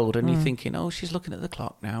your shoulder, and you're thinking, she's looking at the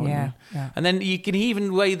clock now. Yeah, and then you can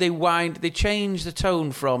even way they change the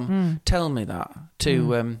tone from tell me that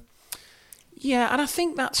to and I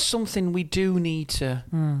think that's something we do need to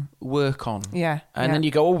work on. Yeah. And then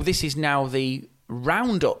you go, this is now the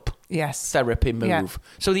roundup therapy move. Yeah.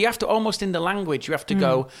 So you have to, almost in the language, you have to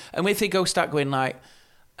go, and if they start going like,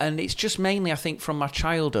 and it's just mainly, I think, from my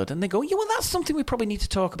childhood, and they go, that's something we probably need to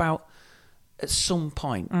talk about at some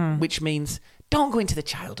point, which means don't go into the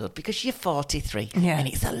childhood because you're 43 and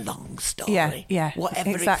it's a long story. Yeah,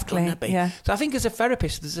 whatever exactly. it's going to be. Yeah. So I think as a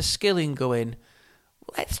therapist, there's a skill in going,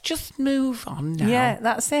 let's just move on now. Yeah,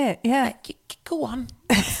 that's it. Yeah. Go on.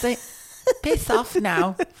 That's it. Piss off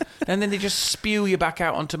now. And then they just spew you back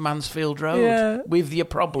out onto Mansfield Road with your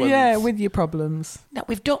problems. Yeah, with your problems. No,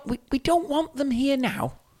 we don't want them here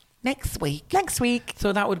now. Next week.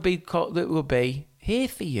 So that would be here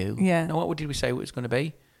for you. Yeah. Now, what did we say it was going to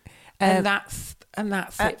be? And that's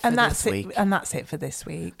it for this week. And that's it for this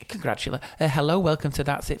week. Congratulations. Hello, welcome to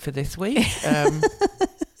That's It for This Week. Can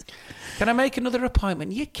I make another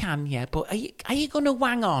appointment? You can, yeah, but are you going to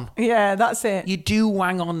wang on? Yeah, that's it. You do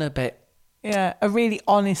wang on a bit. Yeah, a really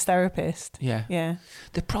honest therapist. Yeah. Yeah.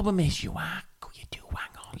 The problem is you do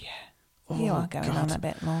wang on. Yeah. You are going on a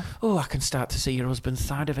bit more. Oh, I can start to see your husband's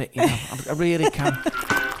side of it, I really can.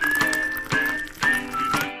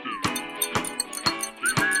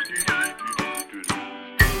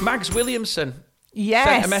 Mags Williamson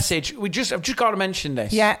sent a message. I've just got to mention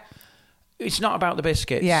this. Yeah. It's not about the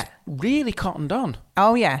biscuits. Yeah. Really cottoned on.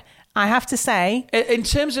 Oh, yeah. I have to say, in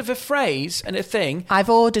terms of a phrase and a thing, I've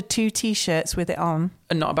ordered 2 T-shirts with it on.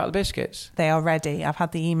 And not about the biscuits. They are ready. I've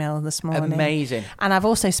had the email this morning. Amazing. And I've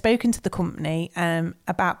also spoken to the company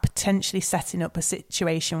about potentially setting up a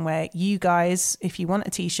situation where you guys, if you want a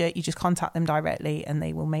T-shirt, you just contact them directly and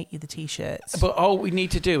they will make you the T-shirts. But all we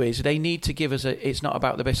need to do is they need to give us it's not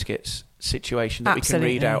about the biscuits situation that Absolutely.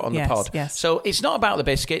 we can read out on the pod. Yes. So it's not about the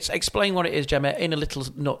biscuits. Explain what it is, Gemma, in a little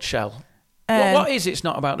nutshell. What is it's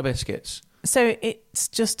not about the biscuits? So it's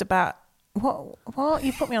just about what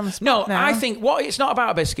you put me on the spot. No, now. I think what it's not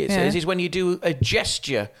about biscuits is when you do a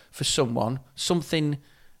gesture for someone, something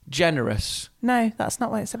generous. No, that's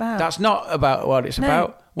not what it's about. That's not about what it's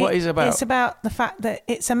about. What is it about? It's about the fact that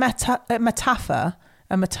it's a metaphor.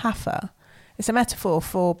 It's a metaphor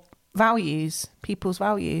for values, people's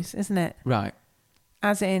values, isn't it? Right.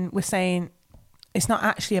 As in, we're saying it's not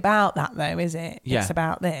actually about that, though, is it? Yeah. It's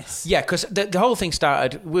about this. Yeah, because the whole thing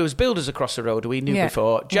started, we was builders across the road we knew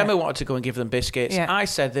before. Gemma wanted to go and give them biscuits. Yeah. I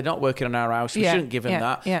said they're not working on our house. We shouldn't give them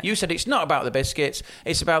that. Yeah. You said it's not about the biscuits.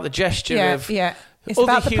 It's about the gesture of It's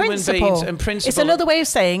other about the human principle. beings and principle. It's another way of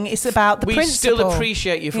saying it's about the we principle. still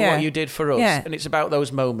appreciate you for what you did for us. Yeah. And it's about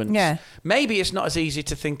those moments. Yeah. Maybe it's not as easy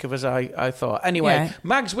to think of as I thought. Anyway, Yeah.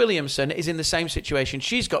 Mags Williamson is in the same situation.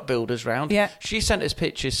 She's got builders round. Yeah. She sent us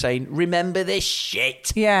pictures saying, remember this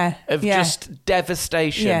shit. Yeah. Of Yeah. just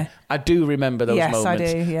devastation. Yeah. I do remember those Yes, I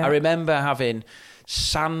moments. do, yeah. I remember having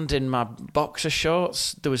sand in my boxer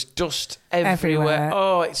shorts. There was dust everywhere. Everywhere.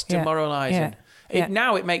 Oh, it's Yeah. demoralising. Yeah.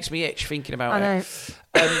 Now it makes me itch thinking about I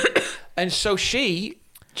it. And so she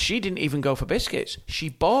didn't even go for biscuits. She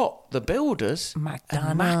bought the builders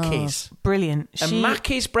a Mackey's. Brilliant. A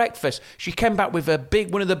Mackey's breakfast. She came back with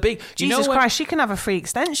one of the big... Jesus Christ, she can have a free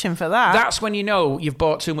extension for that. That's when you know you've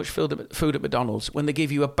bought too much food at McDonald's, when they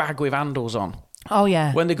give you a bag with handles on. Oh,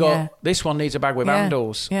 yeah. When they go, this one needs a bag with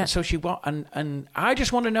handles. Yeah. So she and I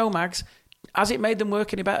just want to know, Mags, has it made them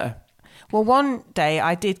work any better? Well, one day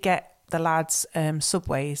I did get the lads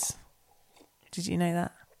Subways. Did you know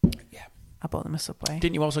that? Yeah. I bought them a Subway.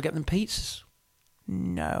 Didn't you also get them pizzas?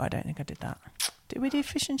 No, I don't think I did that. Did we do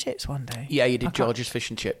fish and chips one day? Yeah, you did George's fish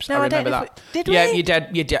and chips. No, I remember don't know that. Did we? Yeah, you're dead.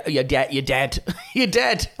 You're dead. You're dead. You're dead. You're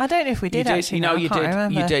dead. I don't know if we did, You did. actually. No, I you can't did.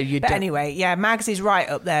 remember. You did. You but did. anyway, yeah, Mags is right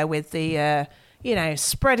up there with the,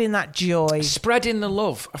 spreading that joy. Spreading the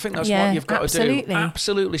love. I think that's Yeah, what you've got absolutely. to do.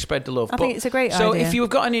 Absolutely spread the love. I think it's a great so idea. if you've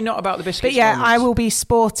got any not about the biscuits But yeah, moments, I will be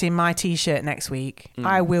sporting my T-shirt next week.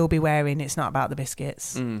 I will be wearing It's Not About the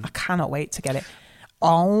Biscuits. I cannot wait to get it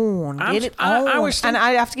on. Get it on. And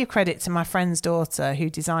I have to give credit to my friend's daughter who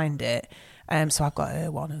designed it. So I've got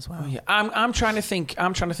her one as well. Yeah, I'm trying to think.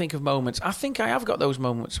 I'm trying to think of moments. I think I have got those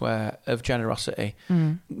moments of generosity.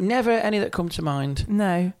 Never any that come to mind.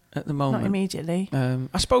 No, at the moment, not immediately.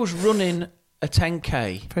 I suppose running a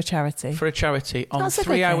 10k for a charity on That's a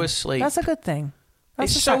 3 good hours thing. sleep. That's a good thing.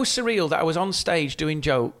 It's so surreal that I was on stage doing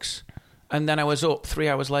jokes, and then I was up 3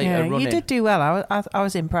 hours later running. You did do well. I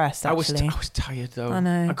was impressed. Actually, I was tired though. I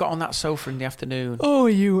know. I got on that sofa in the afternoon. Oh,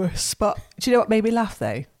 you were spot. Do you know what made me laugh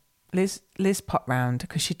though? Liz popped round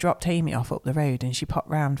because she dropped Amy off up the road, and she popped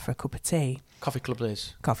round for a cup of tea. Coffee Club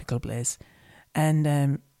Liz.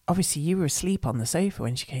 And obviously you were asleep on the sofa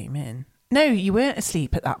when she came in. No, you weren't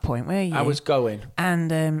asleep at that point, were you? I was going.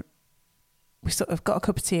 And we sort of got a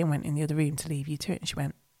cup of tea and went in the other room to leave you to it. And she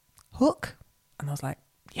went, Hook? And I was like,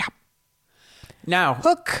 yeah. Now,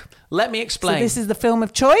 Hook. Let me explain. So this is the film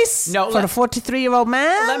of choice for a 43-year-old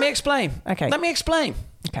man? Let me explain. Okay. Let me explain.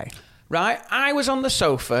 Okay. Right, I was on the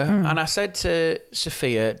sofa and I said to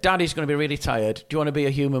Sophia, Daddy's going to be really tired. Do you want to be a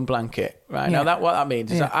human blanket? Right, now what that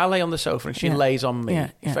means is that I lay on the sofa and she lays on me.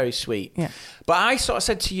 It's very sweet. Yeah. But I sort of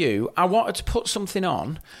said to you, I wanted to put something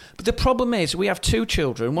on. But the problem is we have two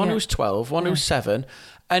children, one who's 12, one who's 7.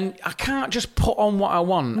 And I can't just put on what I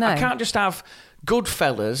want. No. I can't just have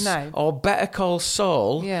Goodfellas or Better Call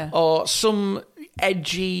Saul or some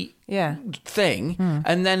edgy thing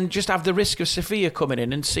and then just have the risk of Sophia coming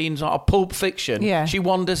in and seeing sort of Pulp Fiction. She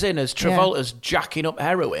wanders in as Travolta's jacking up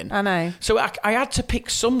heroin. I know. So I had to pick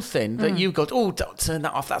something that you go, oh, don't turn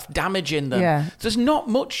that off, that's damaging them. There's not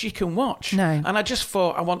much you can watch. No. And I just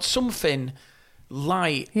thought I want something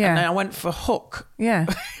light. And then I went for Hook. Yeah.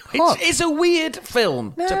 It's a weird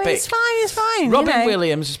film to pick. It's fine. Robin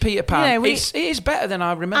Williams as Peter Pan. It is better than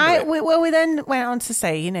I remember we then went on to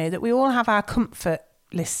say, that we all have our comfort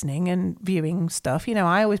listening and viewing stuff.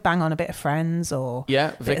 I always bang on a bit of Friends or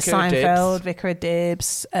Vicar of Seinfeld, Vicar of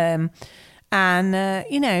Dibs, and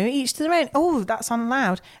each to their own. Oh, that's on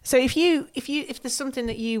loud. So if there's something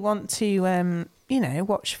that you want to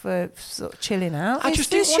watch for sort of chilling out, I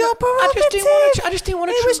just it's didn't your prerogative. I just didn't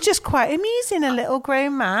want to. It was just quite amusing. A little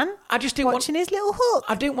grown man. I just didn't watching his little Hook.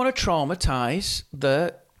 I didn't want to traumatise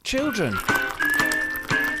the children.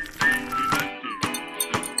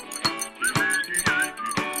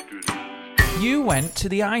 You went to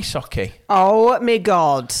the ice hockey. Oh, my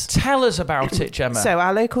God. Tell us about it, Gemma. So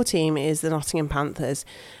our local team is the Nottingham Panthers,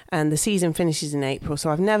 and the season finishes in April.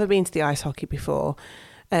 So I've never been to the ice hockey before.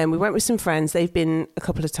 We went with some friends. They've been a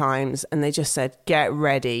couple of times, and they just said, get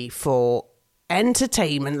ready for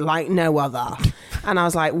entertainment like no other. And I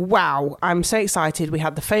was like, wow, I'm so excited. We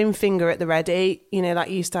had the foam finger at the ready, like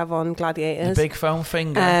you used to have on Gladiators. The big foam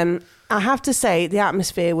finger. I have to say, the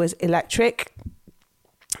atmosphere was electric.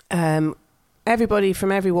 Everybody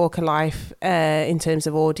from every walk of life, in terms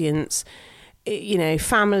of audience,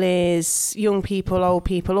 families, young people, old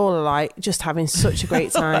people, all alike, just having such a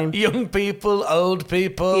great time. Young people, old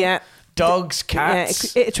people, dogs,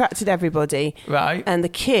 cats. It attracted everybody. Right. And the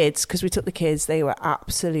kids, because we took the kids, they were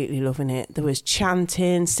absolutely loving it. There was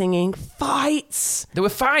chanting, singing, fights. There were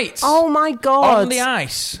fights. Oh, my God. On the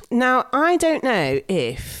ice. Now, I don't know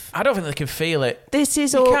if... I don't think they can feel it. This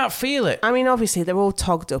is You can't feel it. I mean, obviously, they're all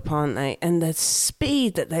togged up, aren't they? And the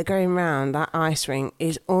speed that they're going around that ice rink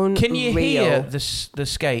is unreal. Can you hear the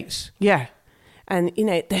skates? Yeah. And,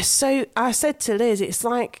 they're so... I said to Liz, it's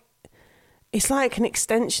like an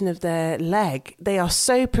extension of their leg. They are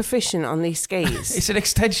so proficient on these skates. It's an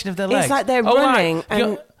extension of their legs. It's like they're running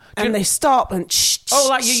and they stop and...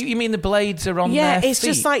 like you mean the blades are on their feet? Yeah, it's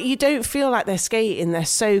just like you don't feel like they're skating. They're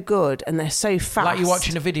so good and they're so fast. Like you're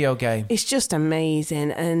watching a video game. It's just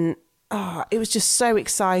amazing. And it was just so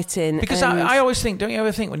exciting. Because I always think, don't you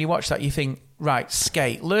ever think when you watch that, you think, right,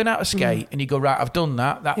 skate, learn how to skate. And you go, right, I've done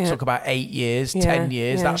that. That took about 8 years, 10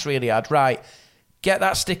 years. That's really hard. Right, get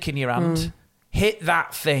that stick in your hand. Hit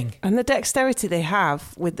that thing. And the dexterity they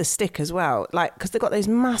have with the stick as well, like, because they've got those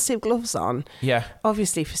massive gloves on,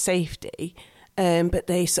 obviously for safety, but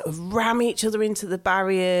they sort of ram each other into the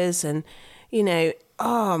barriers and,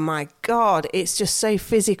 oh my God, it's just so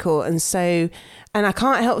physical and I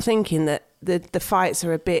can't help thinking that the fights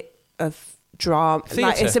are a bit of drama.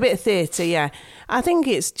 Like, it's a bit of theatre, yeah. I think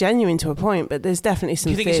it's genuine to a point, but there's definitely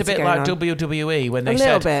some theatre. Do you think it's a bit like on. WWE when they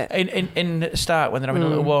said in the start when they're having a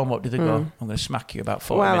little warm up, do they go, I'm going to smack you about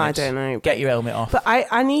 40 minutes? Well, I don't know. Get your helmet off. But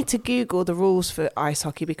I need to Google the rules for ice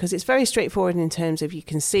hockey because it's very straightforward in terms of you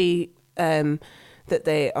can see that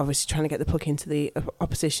they're obviously trying to get the puck into the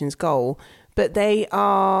opposition's goal, but there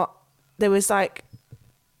was like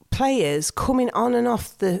players coming on and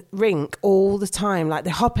off the rink all the time. Like they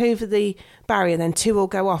hop over the barrier, then two will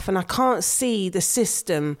go off, and I can't see the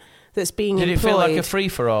system that's being employed. Did it feel like a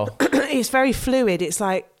free-for-all? It's very fluid. It's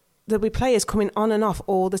like there'll be players coming on and off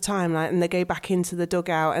all the time, like, and they go back into the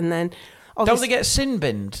dugout, and then don't they get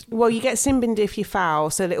sin-binned? Well, you get sin-binned if you foul,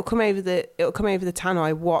 so it'll come over the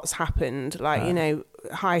tannoy what's happened, like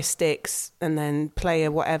high sticks, and then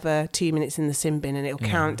player whatever 2 minutes in the sin bin, and it'll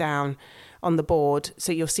count down on the board,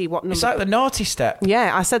 so you'll see what number. It's like the naughty step.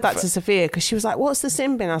 Yeah, I said that to Sophia because she was like, "What's the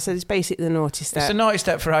sin bin?" I said, "It's basically the naughty step." It's a naughty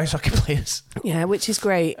step for ice hockey players. Yeah, which is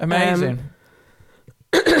great. Amazing.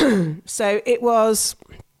 So it was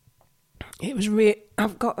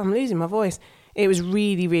I'm losing my voice. It was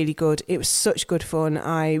really, really good. It was such good fun.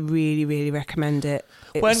 I really, really recommend it.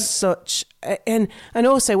 It was such, and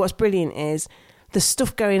also what's brilliant is the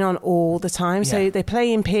stuff going on all the time. So they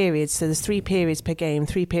play in periods. So there's 3 periods per game,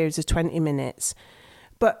 3 periods of 20 minutes.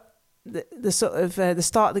 But the sort of the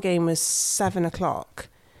start of the game was 7:00,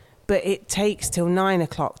 but it takes till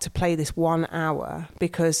 9:00 to play this 1 hour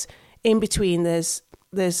because in between there's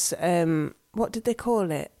what did they call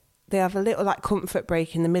it? They have a little like comfort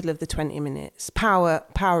break in the middle of the 20 minutes, power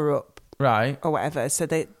up, right, or whatever. So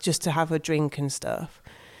they just to have a drink and stuff.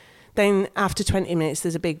 Then after 20 minutes,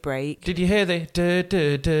 there's a big break. Did you hear the? They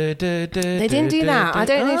didn't do that. I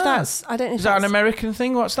don't know if that's. I don't know. Is that an American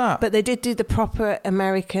thing? What's that? But they did do the proper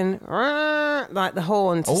American, like the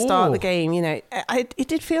horn to start the game. You know, it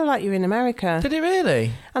did feel like you're in America. Did it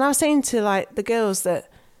really? And I was saying to like the girls that,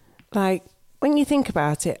 like, when you think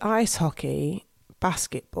about it, ice hockey,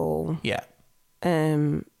 basketball,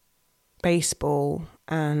 baseball,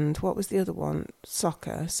 and what was the other one?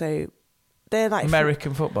 Soccer. So they're like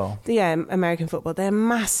American football. Yeah, American football. They're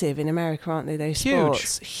massive in America, aren't they? Those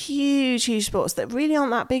sports, huge sports that really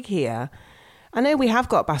aren't that big here. I know we have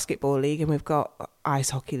got basketball league and we've got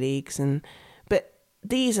ice hockey leagues, but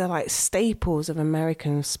these are like staples of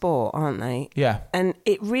American sport, aren't they? Yeah. And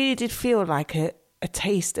it really did feel like a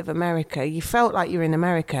taste of America. You felt like you're in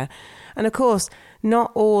America. And of course,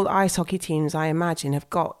 not all ice hockey teams, I imagine, have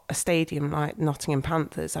got a stadium like Nottingham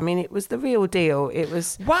Panthers. I mean, it was the real deal. It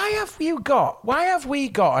was. Why have we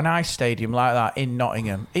got an ice stadium like that in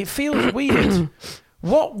Nottingham? It feels weird.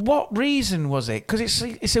 What reason was it? Because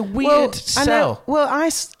it's a weird sell. Well,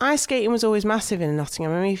 ice skating was always massive in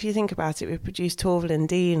Nottingham. I mean, if you think about it, we produced Torval and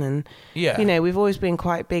Dean, and you know, we've always been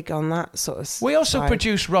quite big on that sort of. We also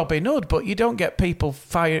produce Robin Hood, but you don't get people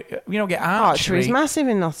fire. You don't get archery. Archery's massive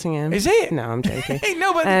in Nottingham. Is it? No, I'm joking.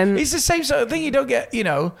 No, but it's the same sort of thing. You don't get, you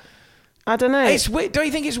know. I don't know. It's weird. Don't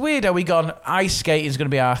you think it's weird how we gone ice skating is going to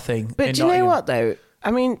be our thing? But do you know what though? I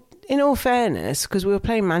mean, in all fairness, because we were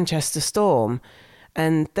playing Manchester Storm.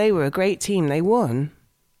 And they were a great team. They won.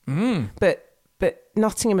 But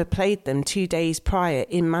Nottingham had played them 2 days prior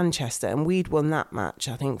in Manchester, and we'd won that match,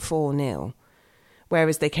 I think, 4-0.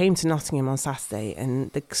 Whereas they came to Nottingham on Saturday, and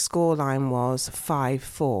the scoreline was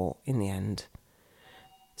 5-4 in the end.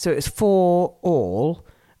 So it was 4-all,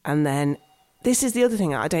 and then this is the other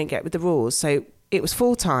thing that I don't get with the rules. So it was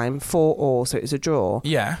full time, 4-all, so it was a draw.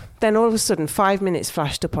 Yeah. Then all of a sudden, 5 minutes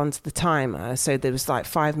flashed up onto the timer, so there was like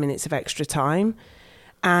 5 minutes of extra time.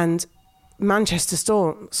 And Manchester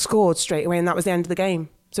Storm scored straight away, and that was the end of the game.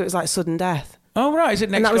 So it was like sudden death. Oh, right. Is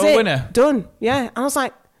it next goal winner? Done. Yeah. And I was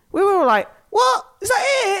like, we were all like, what? Is that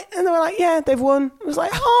it? And they were like, yeah, they've won. I was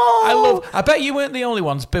like, oh. I bet you weren't the only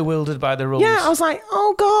ones bewildered by the rules. Yeah, I was like,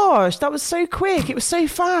 oh gosh, that was so quick. It was so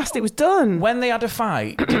fast. It was done. When they had a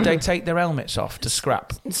fight, did they take their helmets off to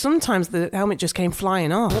scrap? Sometimes the helmet just came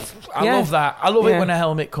flying off. I love that. I love it when a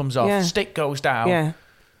helmet comes off. Yeah. Stick goes down. Yeah.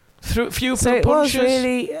 Through few so it punches. Was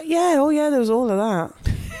really, there was all of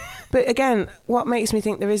that. But again, what makes me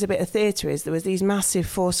think there is a bit of theatre is there was these massive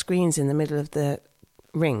 4 screens in the middle of the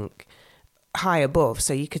rink, high above,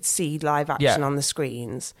 so you could see live action on the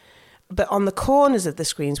screens. But on the corners of the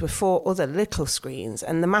screens were 4 other little screens,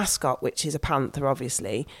 and the mascot, which is a panther,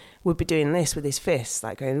 obviously, would be doing this with his fists,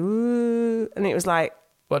 like going, ooh, and it was like...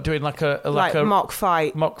 What, doing like a mock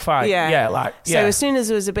fight. Mock fight, yeah. So as soon as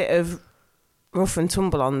there was a bit of rough and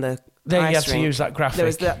tumble on the There you ice have to rink, use that graphic. there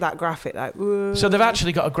was that graphic, like, whoa. So they've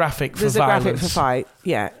actually got a graphic for There's violence. a graphic for fight,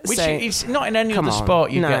 yeah. Which so, is not in any come other on.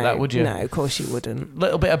 sport you'd no, get that, would you? No, of course you wouldn't.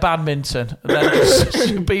 Little bit of badminton, and then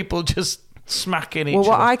just people just smacking each Well,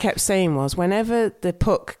 what other. I kept saying was, whenever the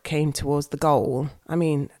puck came towards the goal, I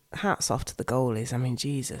mean, hats off to the goalies. I mean,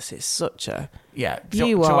 Jesus, it's such a... Yeah.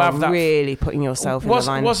 You to are have that, really putting yourself in the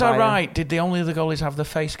line Was of I fire. right? Did the only other goalies have the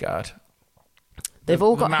face guard? They've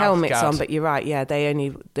all The got mouth helmets guard. on, but you're right, yeah, they were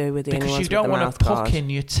the only ones Because you with don't the want mouth a puck guard. in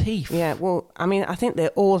your teeth. Yeah, well, I mean, I think they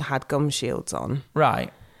all had gum shields on.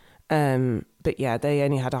 Right. But yeah, they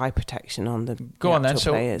only had eye protection on the Go on then. actual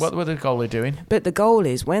So players. what were the goalie doing? But the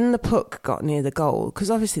goalies, when the puck got near the goal,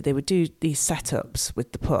 because obviously they would do these setups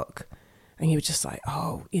with the puck, and you were just like,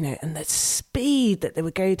 oh, you know, and the speed that they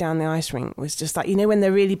would go down the ice rink was just like, you know, when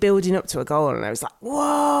they're really building up to a goal, and I was like,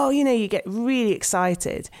 whoa, you know, you get really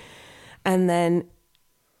excited. And then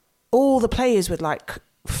all the players would like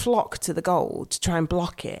flock to the goal to try and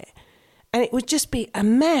block it. And it would just be a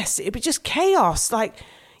mess. It would be just chaos. Like,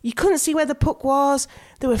 you couldn't see where the puck was.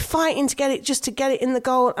 They were fighting to get it in the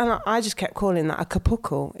goal. And I just kept calling that a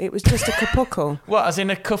kapuckle. It was just a kapuckle. What, as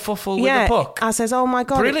in a kerfuffle with Yeah, the puck? I says, oh my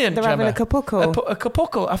God, Brilliant, they're having a Gemma. kapuckle. A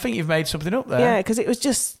kapuckle. I think you've made something up there. Yeah, because it was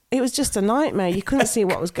just a nightmare. You couldn't see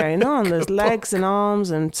what was going on. There's legs and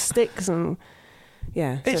arms and sticks and...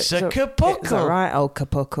 Yeah. It's a kapuckle. It's all right, old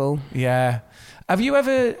kapuckle. Yeah. Have you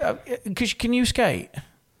ever... can you skate?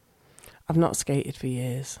 I've not skated for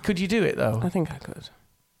years. Could you do it, though? I think I could.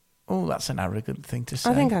 Oh, that's an arrogant thing to say.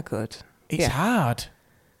 I think I could. It's hard.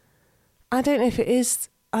 I don't know if it is.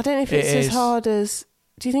 I don't know if It it's as is. hard as...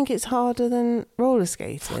 Do you think it's harder than roller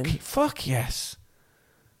skating? Fuck yes.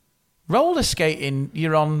 Roller skating,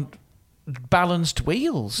 you're on balanced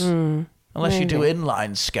wheels. Unless you do maybe.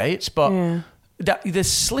 inline skates, but... Yeah. The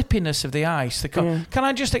slippiness of the ice. Can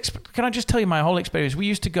I just tell you my whole experience? We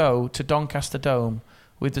used to go to Doncaster Dome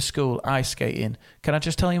with the school ice skating. Can I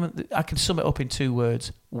just tell you? I can sum it up in 2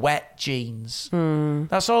 words: wet jeans.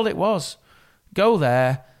 That's all it was. Go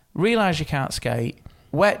there, realise you can't skate.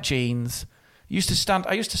 Wet jeans. I used to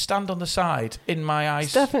stand on the side in my ice.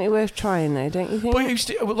 It's definitely worth trying, though, don't you think? But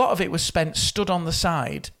a lot of it was spent stood on the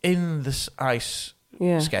side in the ice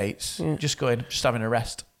skates, just having a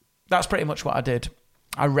rest. That's pretty much what I did.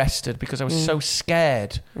 I rested because I was so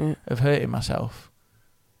scared of hurting myself.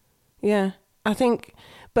 Yeah, I think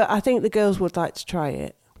the girls would like to try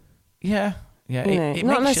it. Yeah. It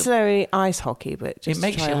Not makes necessarily ice hockey, but just it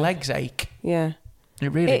makes try your it. legs ache. Yeah,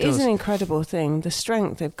 It really it does. is an incredible thing. The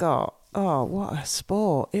strength they've got. Oh, what a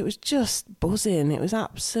sport! It was just buzzing. It was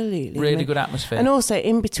absolutely Really amazing. good atmosphere. And also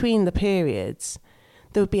in between the periods,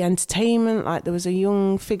 there would be entertainment. Like there was a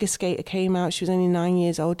young figure skater came out. She was only 9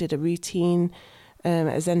 years old. Did a routine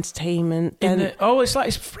as entertainment.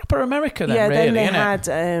 It's proper America then, yeah. really, Then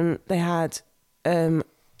isn't they had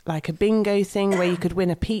like a bingo thing where you could win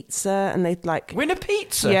a pizza, and they'd like Win a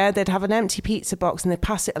pizza? Yeah, they'd have an empty pizza box and they'd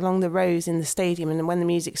pass it along the rows in the stadium, and then when the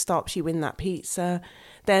music stops, you win that pizza.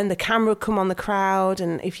 Then the camera would come on the crowd,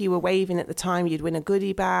 and if you were waving at the time, you'd win a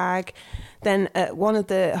goodie bag. Then at one of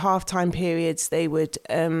the halftime periods, they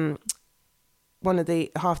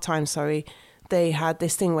had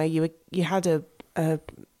this thing where you had a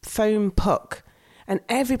foam puck, and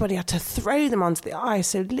everybody had to throw them onto the ice.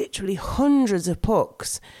 So literally hundreds of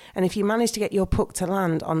pucks, and if you managed to get your puck to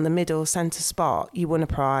land on the middle centre spot, you won a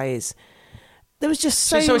prize. There was just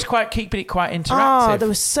So it's keeping it quite interactive. there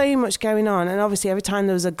was so much going on, and obviously every time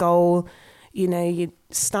there was a goal, you know, you'd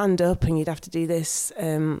stand up and you'd have to do this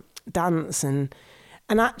dance, and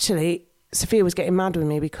actually Sophia was getting mad with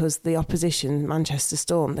me because the opposition, Manchester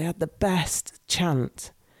Storm, they had the best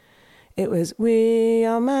chant. It was, "We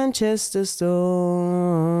are Manchester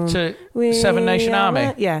Storm." To Seven Nation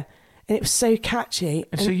Army? Yeah. And it was so catchy.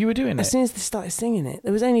 And so you were doing as it? soon as they started singing it,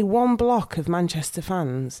 there was only one block of Manchester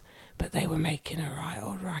fans, but they were making a right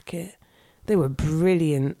old racket. They were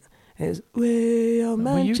brilliant. It was, "We are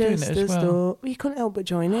Were you doing it Manchester as well? Storm." You couldn't help but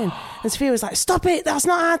join in. And Sophia was like, "Stop it, that's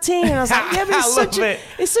not our team." And I was like, "Yeah, but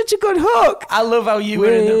it's such a good hook." I love how you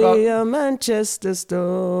were in the We rock. are Manchester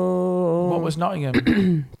Storm. What was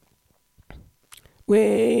Nottingham?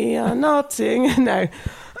 We are Nottingham. No.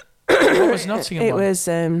 What was Nottingham? It one? was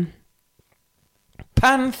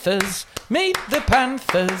Panthers, meet the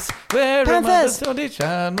Panthers. We're Panthers. a mother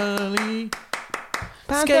family.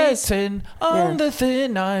 Panthers. Skating on the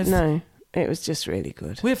thin ice. No, it was just really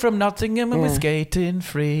good. We're from Nottingham and we're Yeah. skating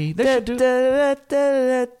free. They Da, should do- da, da,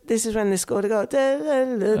 da, da. This is when they scored a goal. Do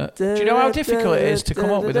you know how difficult it is to come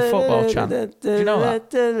up with a football chant? Do you know that?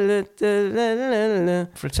 that?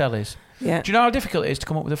 Fratellis. Yeah. Do you know how difficult it is to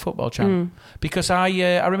come up with a football chant? Because I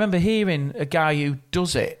remember hearing a guy who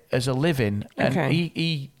does it as a living, and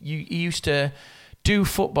he used to do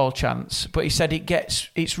football chants, but he said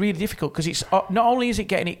it's really difficult because it's not only is it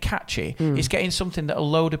getting it catchy, it's getting something that a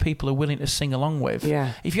load of people are willing to sing along with.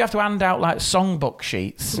 Yeah. If you have to hand out like songbook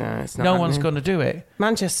sheets, it's not no one's going to do it.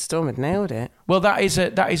 Manchester Storm had nailed it. Well, that is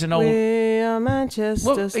an old. We are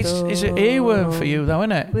Manchester Storm. It's an earworm for you, though,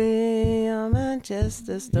 isn't it? We are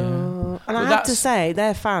Manchester Storm. Yeah. And I have to say,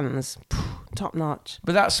 their fans, top notch.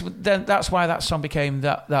 But that's why that song became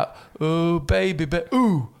that. Oh baby,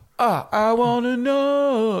 ooh. I want to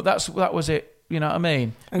know. That was it. You know what I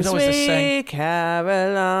mean? It was always the same.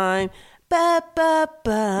 Caroline. Ba, ba,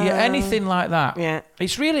 ba. Yeah, anything like that. Yeah.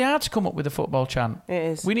 It's really hard to come up with a football chant. It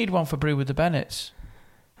is. We need one for Brew with the Bennetts.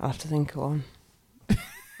 I'll have to think of one.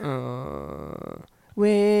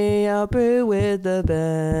 We are Brew with the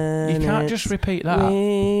Bennetts. You can't just repeat that.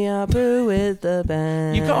 We are Brew with the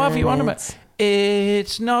Bennetts. You've got to have your ornament.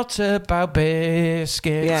 It's not about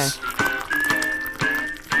biscuits. Yeah.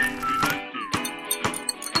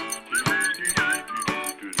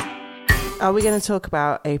 Are we going to talk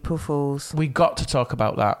about April Fools? We got to talk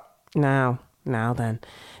about that. Now then.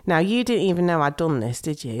 Now, you didn't even know I'd done this,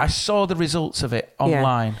 did you? I saw the results of it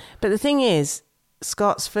online. Yeah. But the thing is,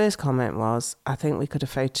 Scott's first comment was, I think we could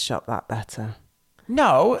have photoshopped that better.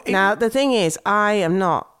 No. Now, the thing is, I am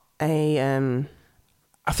not a...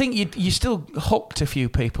 I think you still hooked a few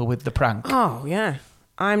people with the prank. Oh, yeah.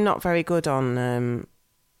 I'm not very good on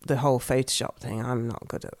the whole Photoshop thing. I'm not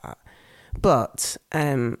good at that. But...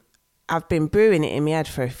 I've been brewing it in my head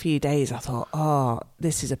for a few days. I thought,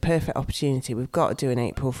 this is a perfect opportunity. We've got to do an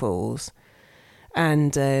April Fool's.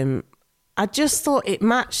 And I just thought it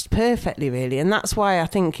matched perfectly, really. And that's why I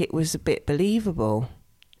think it was a bit believable.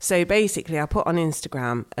 So basically, I put on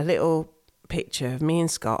Instagram a little picture of me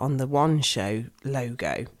and Scott on the One Show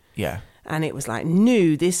logo. Yeah. And it was like,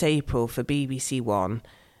 new this April for BBC One.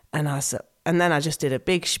 And then I just did a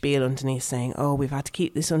big spiel underneath saying, we've had to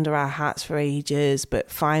keep this under our hats for ages, but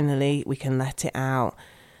finally we can let it out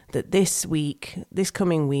that this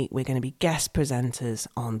coming week, we're going to be guest presenters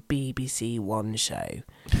on BBC One Show.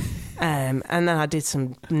 And then I did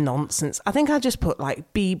some nonsense. I think I just put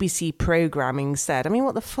like BBC programming said. I mean,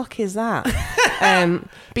 what the fuck is that?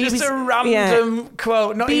 Just a random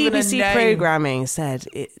quote, not even a name. BBC programming said,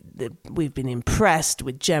 we've been impressed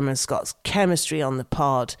with Gemma and Scott's chemistry on the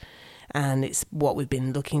pod. And it's what we've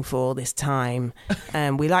been looking for this time.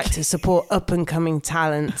 We like to support up-and-coming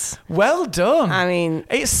talent. Well done. I mean...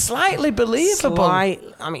 It's slightly believable.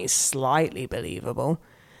 Slightly believable.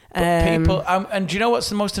 But people... and do you know what's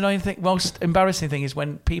the most annoying thing, most embarrassing thing is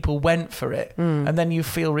when people went for it and then you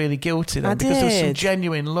feel really guilty then because there was some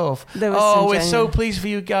genuine love. We're so pleased for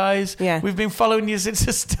you guys. Yeah. We've been following you since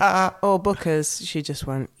the start. Or Bookers, she just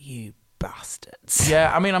went, you bastards.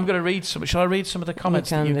 Yeah, I mean, I'm going to read some. Shall I read some of the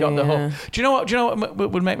comments that you've got? Do you know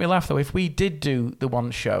what would make me laugh though? If we did do the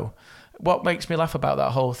One Show, what makes me laugh about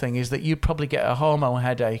that whole thing is that you'd probably get a hormone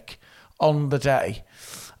headache on the day,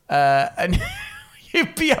 and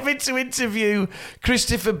you'd be having to interview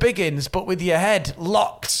Christopher Biggins, but with your head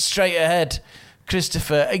locked straight ahead.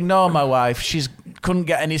 Christopher, ignore my wife. She couldn't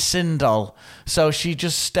get any Sindol, so she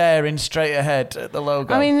just staring straight ahead at the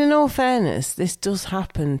logo. I mean, in all fairness, this does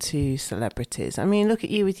happen to celebrities. I mean, look at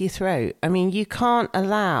you with your throat. I mean, you can't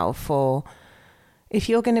allow for... If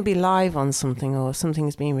you're going to be live on something or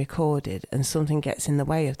something's being recorded and something gets in the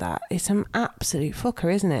way of that, it's an absolute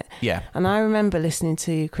fucker, isn't it? Yeah. And I remember listening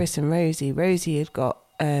to Chris and Rosie. Rosie had got...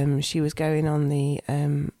 she was going on the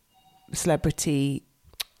Celebrity...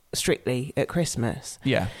 Strictly at Christmas.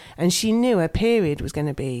 Yeah. And she knew her period was going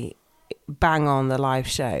to be bang on the live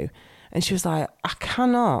show. And she was like, I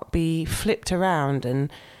cannot be flipped around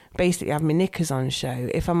and basically have my knickers on show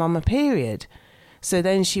if I'm on my period. So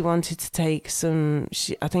then she wanted to take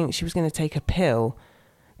I think she was going to take a pill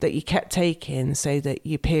that you kept taking so that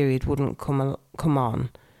your period wouldn't come on.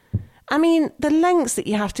 I mean, the lengths that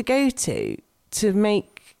you have to go to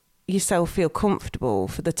make yourself feel comfortable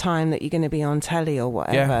for the time that you're going to be on telly or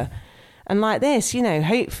whatever. Yeah. And like this,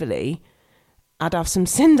 hopefully I'd have some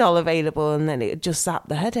Sindol available and then it would just zap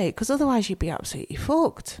the headache, because otherwise you'd be absolutely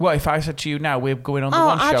fucked. Well, if I said to you now we're going on the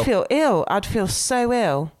One Show, I'd feel ill. I'd feel so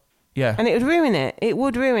ill. Yeah. And it would ruin it. It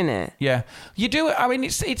would ruin it. Yeah. You do it. I mean,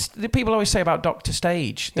 it's the people always say about Dr.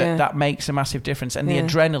 Stage that makes a massive difference, and the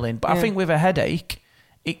adrenaline. But I think with a headache,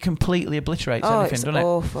 it completely obliterates anything, doesn't it?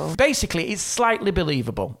 Awful. Basically, it's slightly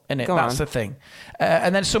believable, isn't it? That's the thing.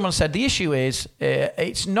 And then someone said, the issue is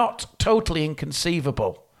it's not totally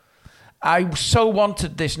inconceivable. I so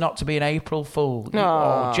wanted this not to be an April Fool.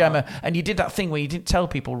 Oh, Gemma. And you did that thing where you didn't tell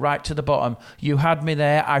people right to the bottom. You had me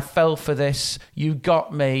there. I fell for this. You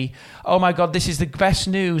got me. Oh, my God, this is the best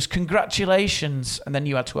news. Congratulations. And then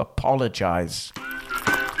you had to apologise.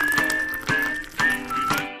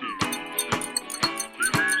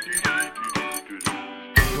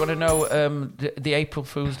 You want to know the April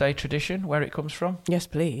Fool's Day tradition, where it comes from? Yes,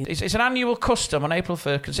 please. It's an annual custom on April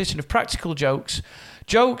 1st consisting of practical jokes.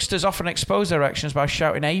 Jokesters often expose their actions by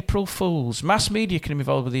shouting April Fools. Mass media can be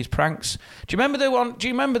involved with these pranks. Do you remember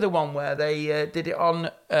the one where they did it on...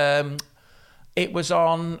 it was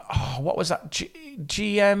on... what was that?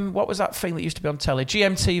 GM... What was that thing that used to be on telly?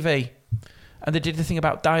 GMTV. And they did the thing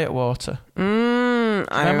about diet water. I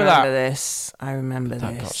remember this. I remember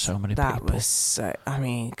that this. That got so many that people. Was so... I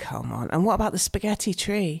mean, come on. And what about the spaghetti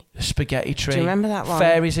tree? The spaghetti tree. Do you remember that one?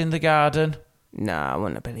 Fairies in the garden. No, I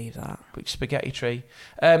wouldn't believe that. Big spaghetti tree.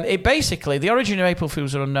 It basically, the origin of April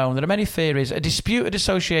Fools are unknown. There are many theories. A disputed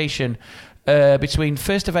association between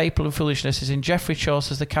 1st of April and foolishness is in Geoffrey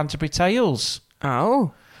Chaucer's The Canterbury Tales.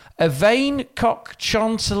 Oh. A vain cock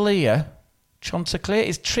Chanticleer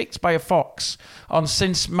is tricked by a fox on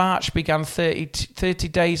since March began 32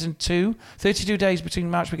 days between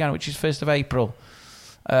March began, which is 1st of April.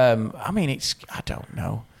 I mean, I don't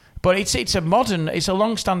know. But it's a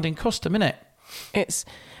long-standing custom, isn't it?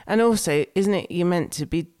 And also, isn't it, you're meant to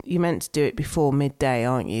do it before midday,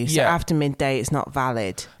 aren't you? So after midday, it's not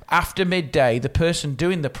valid. After midday, the person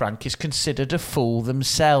doing the prank is considered a fool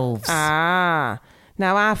themselves. Ah.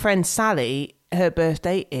 Now, our friend Sally, her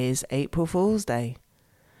birthday is April Fool's Day.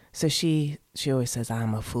 So she always says,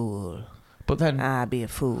 I'm a fool. But then... I'll be a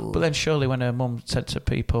fool. But then surely when her mum said to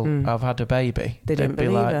people, I've had a baby, they didn't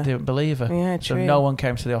believe her. Yeah, true. So no one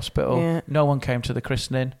came to the hospital. Yeah. No one came to the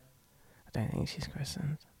christening. I don't think she's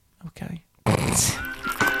christened. Okay.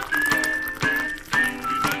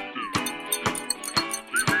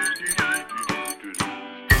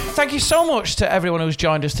 Thank you so much to everyone who's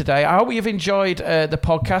joined us today. I hope you've enjoyed the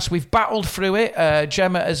podcast. We've battled through it.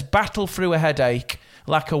 Gemma has battled through a headache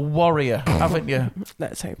like a warrior, haven't you?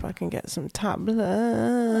 Let's hope I can get some tablets.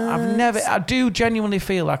 I do genuinely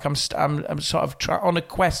feel like I'm sort of on a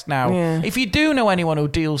quest now. Yeah. If you do know anyone who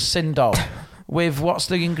deals Sindol with, what's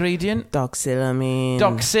the ingredient? Doxylamine.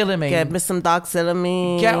 Get me some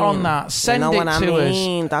doxylamine. Get on that. Send it to us.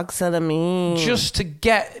 Doxylamine. Just to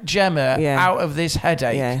get Gemma out of this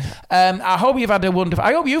headache. Yeah. I hope you've had a wonderful...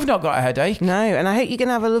 I hope you've not got a headache. No, and I hope you're going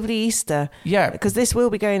to have a lovely Easter. Yeah. Because this will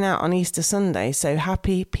be going out on Easter Sunday, so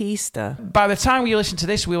happy Peaster. By the time you listen to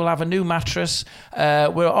this, we will have a new mattress.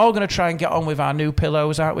 We're all going to try and get on with our new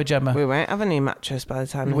pillows, aren't we, Gemma? We won't have a new mattress by the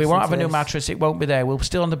time we won't have a new mattress. It won't be there. We'll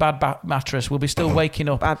still on the bad back mattress. We'll be still waking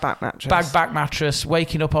up. Bad back mattress. Bad back mattress,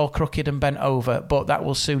 waking up all crooked and bent over, but that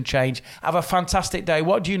will soon change. Have a fantastic day.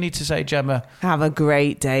 What do you need to say, Gemma? Have a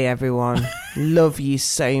great day, everyone. Love you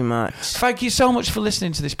so much. Thank you so much for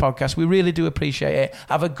listening to this podcast. We really do appreciate it.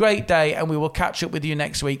 Have a great day, and we will catch up with you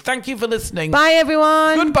next week. Thank you for listening. Bye,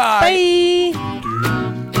 everyone. Goodbye. Bye.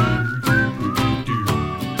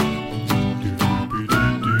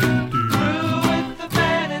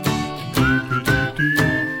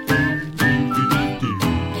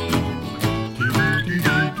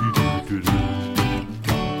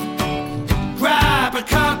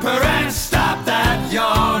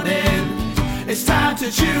 It's time to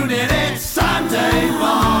tune in, it's Sunday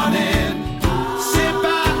morning.